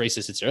fitness for this race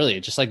as it's early.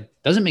 It just like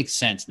doesn't make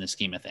sense in the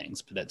scheme of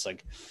things, but that's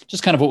like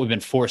just kind of what we've been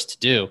forced to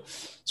do.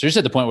 So you're just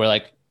at the point where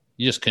like,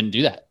 you just couldn't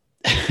do that.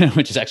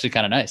 Which is actually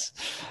kind of nice.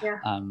 Yeah.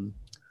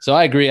 So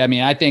I agree. I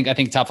mean, I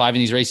think top 5 in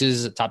these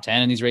races, top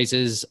 10 in these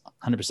races,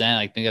 100%.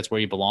 I think that's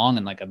where you belong.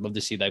 And like, I'd love to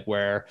see like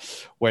where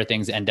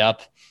things end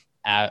up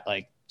at,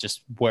 like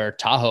just where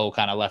Tahoe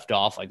kind of left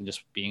off, like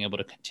just being able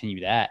to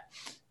continue that.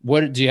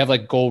 What do you have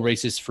like goal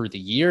races for the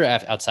year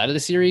outside of the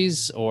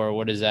series, or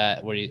what is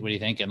that? What are you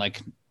thinking? Like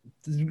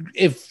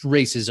if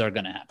races are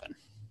going to happen?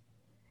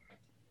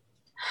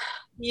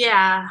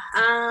 Yeah.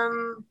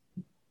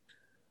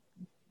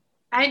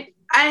 I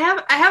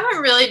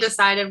haven't really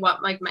decided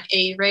what like my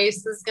A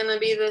race is going to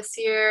be this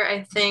year.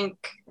 I think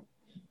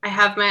I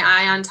have my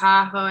eye on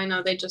Tahoe. I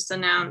know they just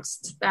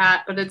announced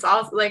that, but it's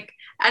also like,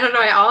 I don't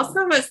know. I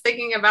also was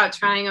thinking about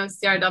trying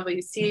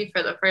OCRWC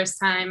for the first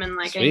time. And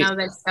like, Sweet. I know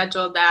they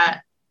scheduled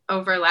that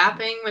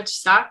overlapping, which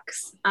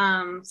sucks.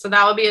 So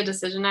that will be a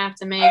decision I have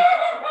to make.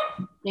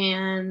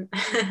 And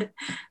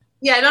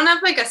yeah, I don't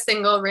have like a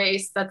single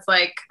race that's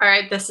like, all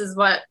right, this is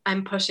what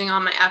I'm pushing all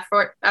my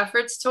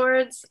efforts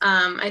towards.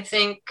 I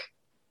think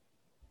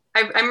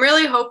I'm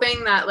really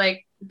hoping that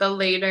like the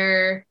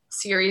later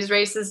series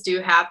races do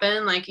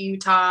happen, like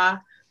Utah,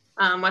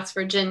 West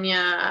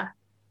Virginia,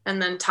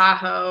 and then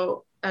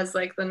Tahoe as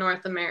like the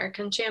North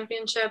American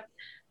Championship.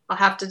 I'll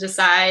have to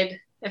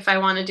decide if I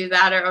want to do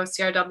that or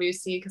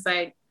OCRWC, because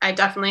I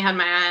definitely had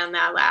my eye on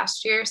that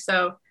last year.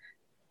 So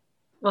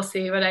we'll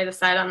see what I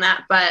decide on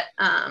that. But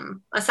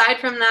aside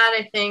from that,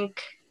 I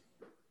think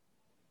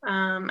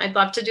I'd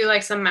love to do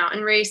like some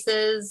mountain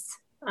races,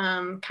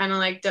 kind of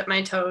like dip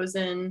my toes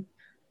in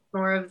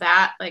more of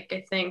that. Like,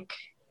 I think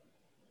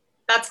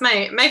that's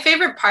my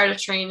favorite part of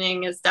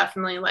training is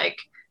definitely like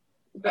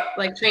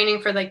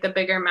training for like the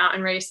bigger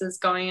mountain races,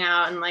 going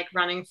out and like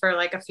running for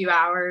like a few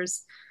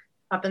hours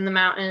up in the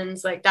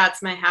mountains. Like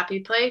that's my happy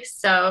place.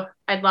 So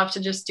I'd love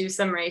to just do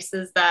some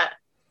races that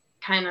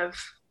kind of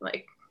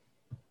like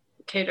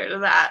cater to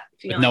that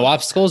With feeling. no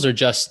obstacles, or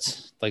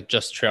just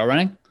trail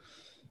running,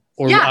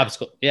 or Yeah.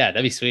 obstacle? Yeah,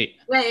 that'd be sweet.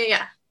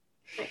 Yeah.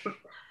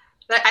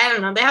 I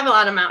don't know. They have a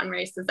lot of mountain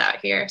races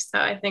out here, so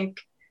I think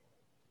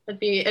it'd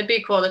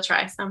be cool to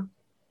try some.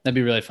 That'd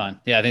be really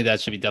fun. Yeah, I think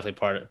that should be definitely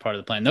part of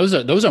the plan.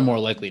 Those are more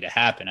likely to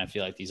happen. I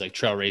feel like these like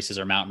trail races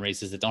or mountain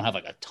races that don't have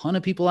like a ton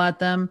of people at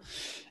them,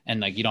 and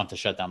like you don't have to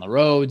shut down the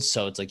roads,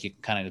 so it's like you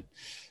can kind of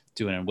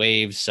do it in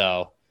waves.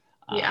 So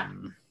Yeah.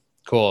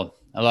 Cool.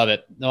 I love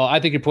it. No, I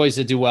think you're poised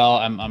to do well.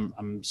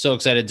 I'm so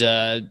excited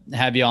to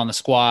have you on the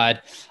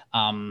squad.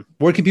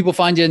 Where can people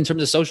find you in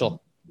terms of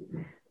social?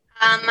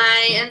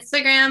 My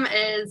Instagram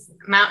is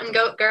Mountain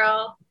Goat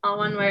Girl, all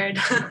one word.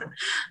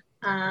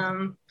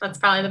 That's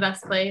probably the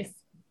best place.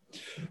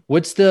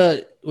 What's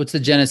the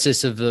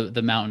genesis of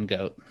the mountain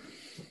goat?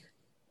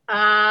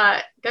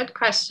 Good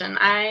question.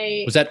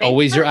 Was that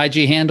always your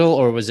IG handle,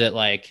 or was it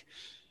like?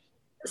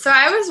 So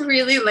I was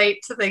really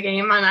late to the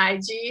game on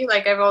IG.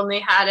 Like I've only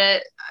had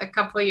it a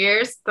couple of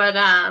years, but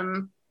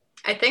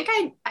I think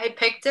I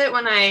picked it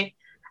when I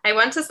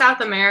went to South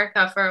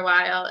America for a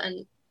while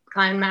and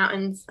climbed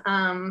mountains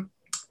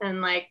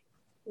and like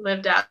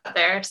lived out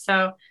there.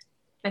 So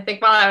I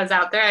think while I was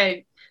out there,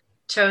 I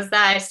chose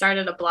that. I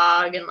started a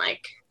blog and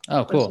like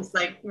oh cool, was just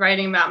like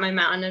writing about my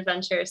mountain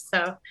adventures.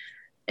 So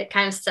it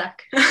kind of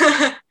stuck.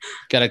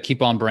 Got to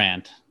keep on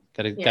brand.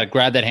 Got to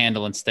grab that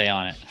handle and stay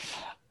on it.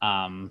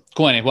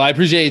 Cool. Anyway, well, I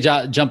appreciate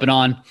you jumping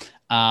on.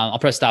 I'll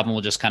press stop and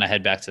we'll just kind of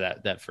head back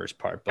to that first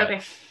part. But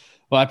okay.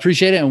 Well, I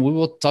appreciate it, and we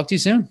will talk to you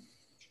soon.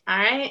 All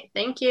right.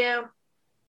 Thank you.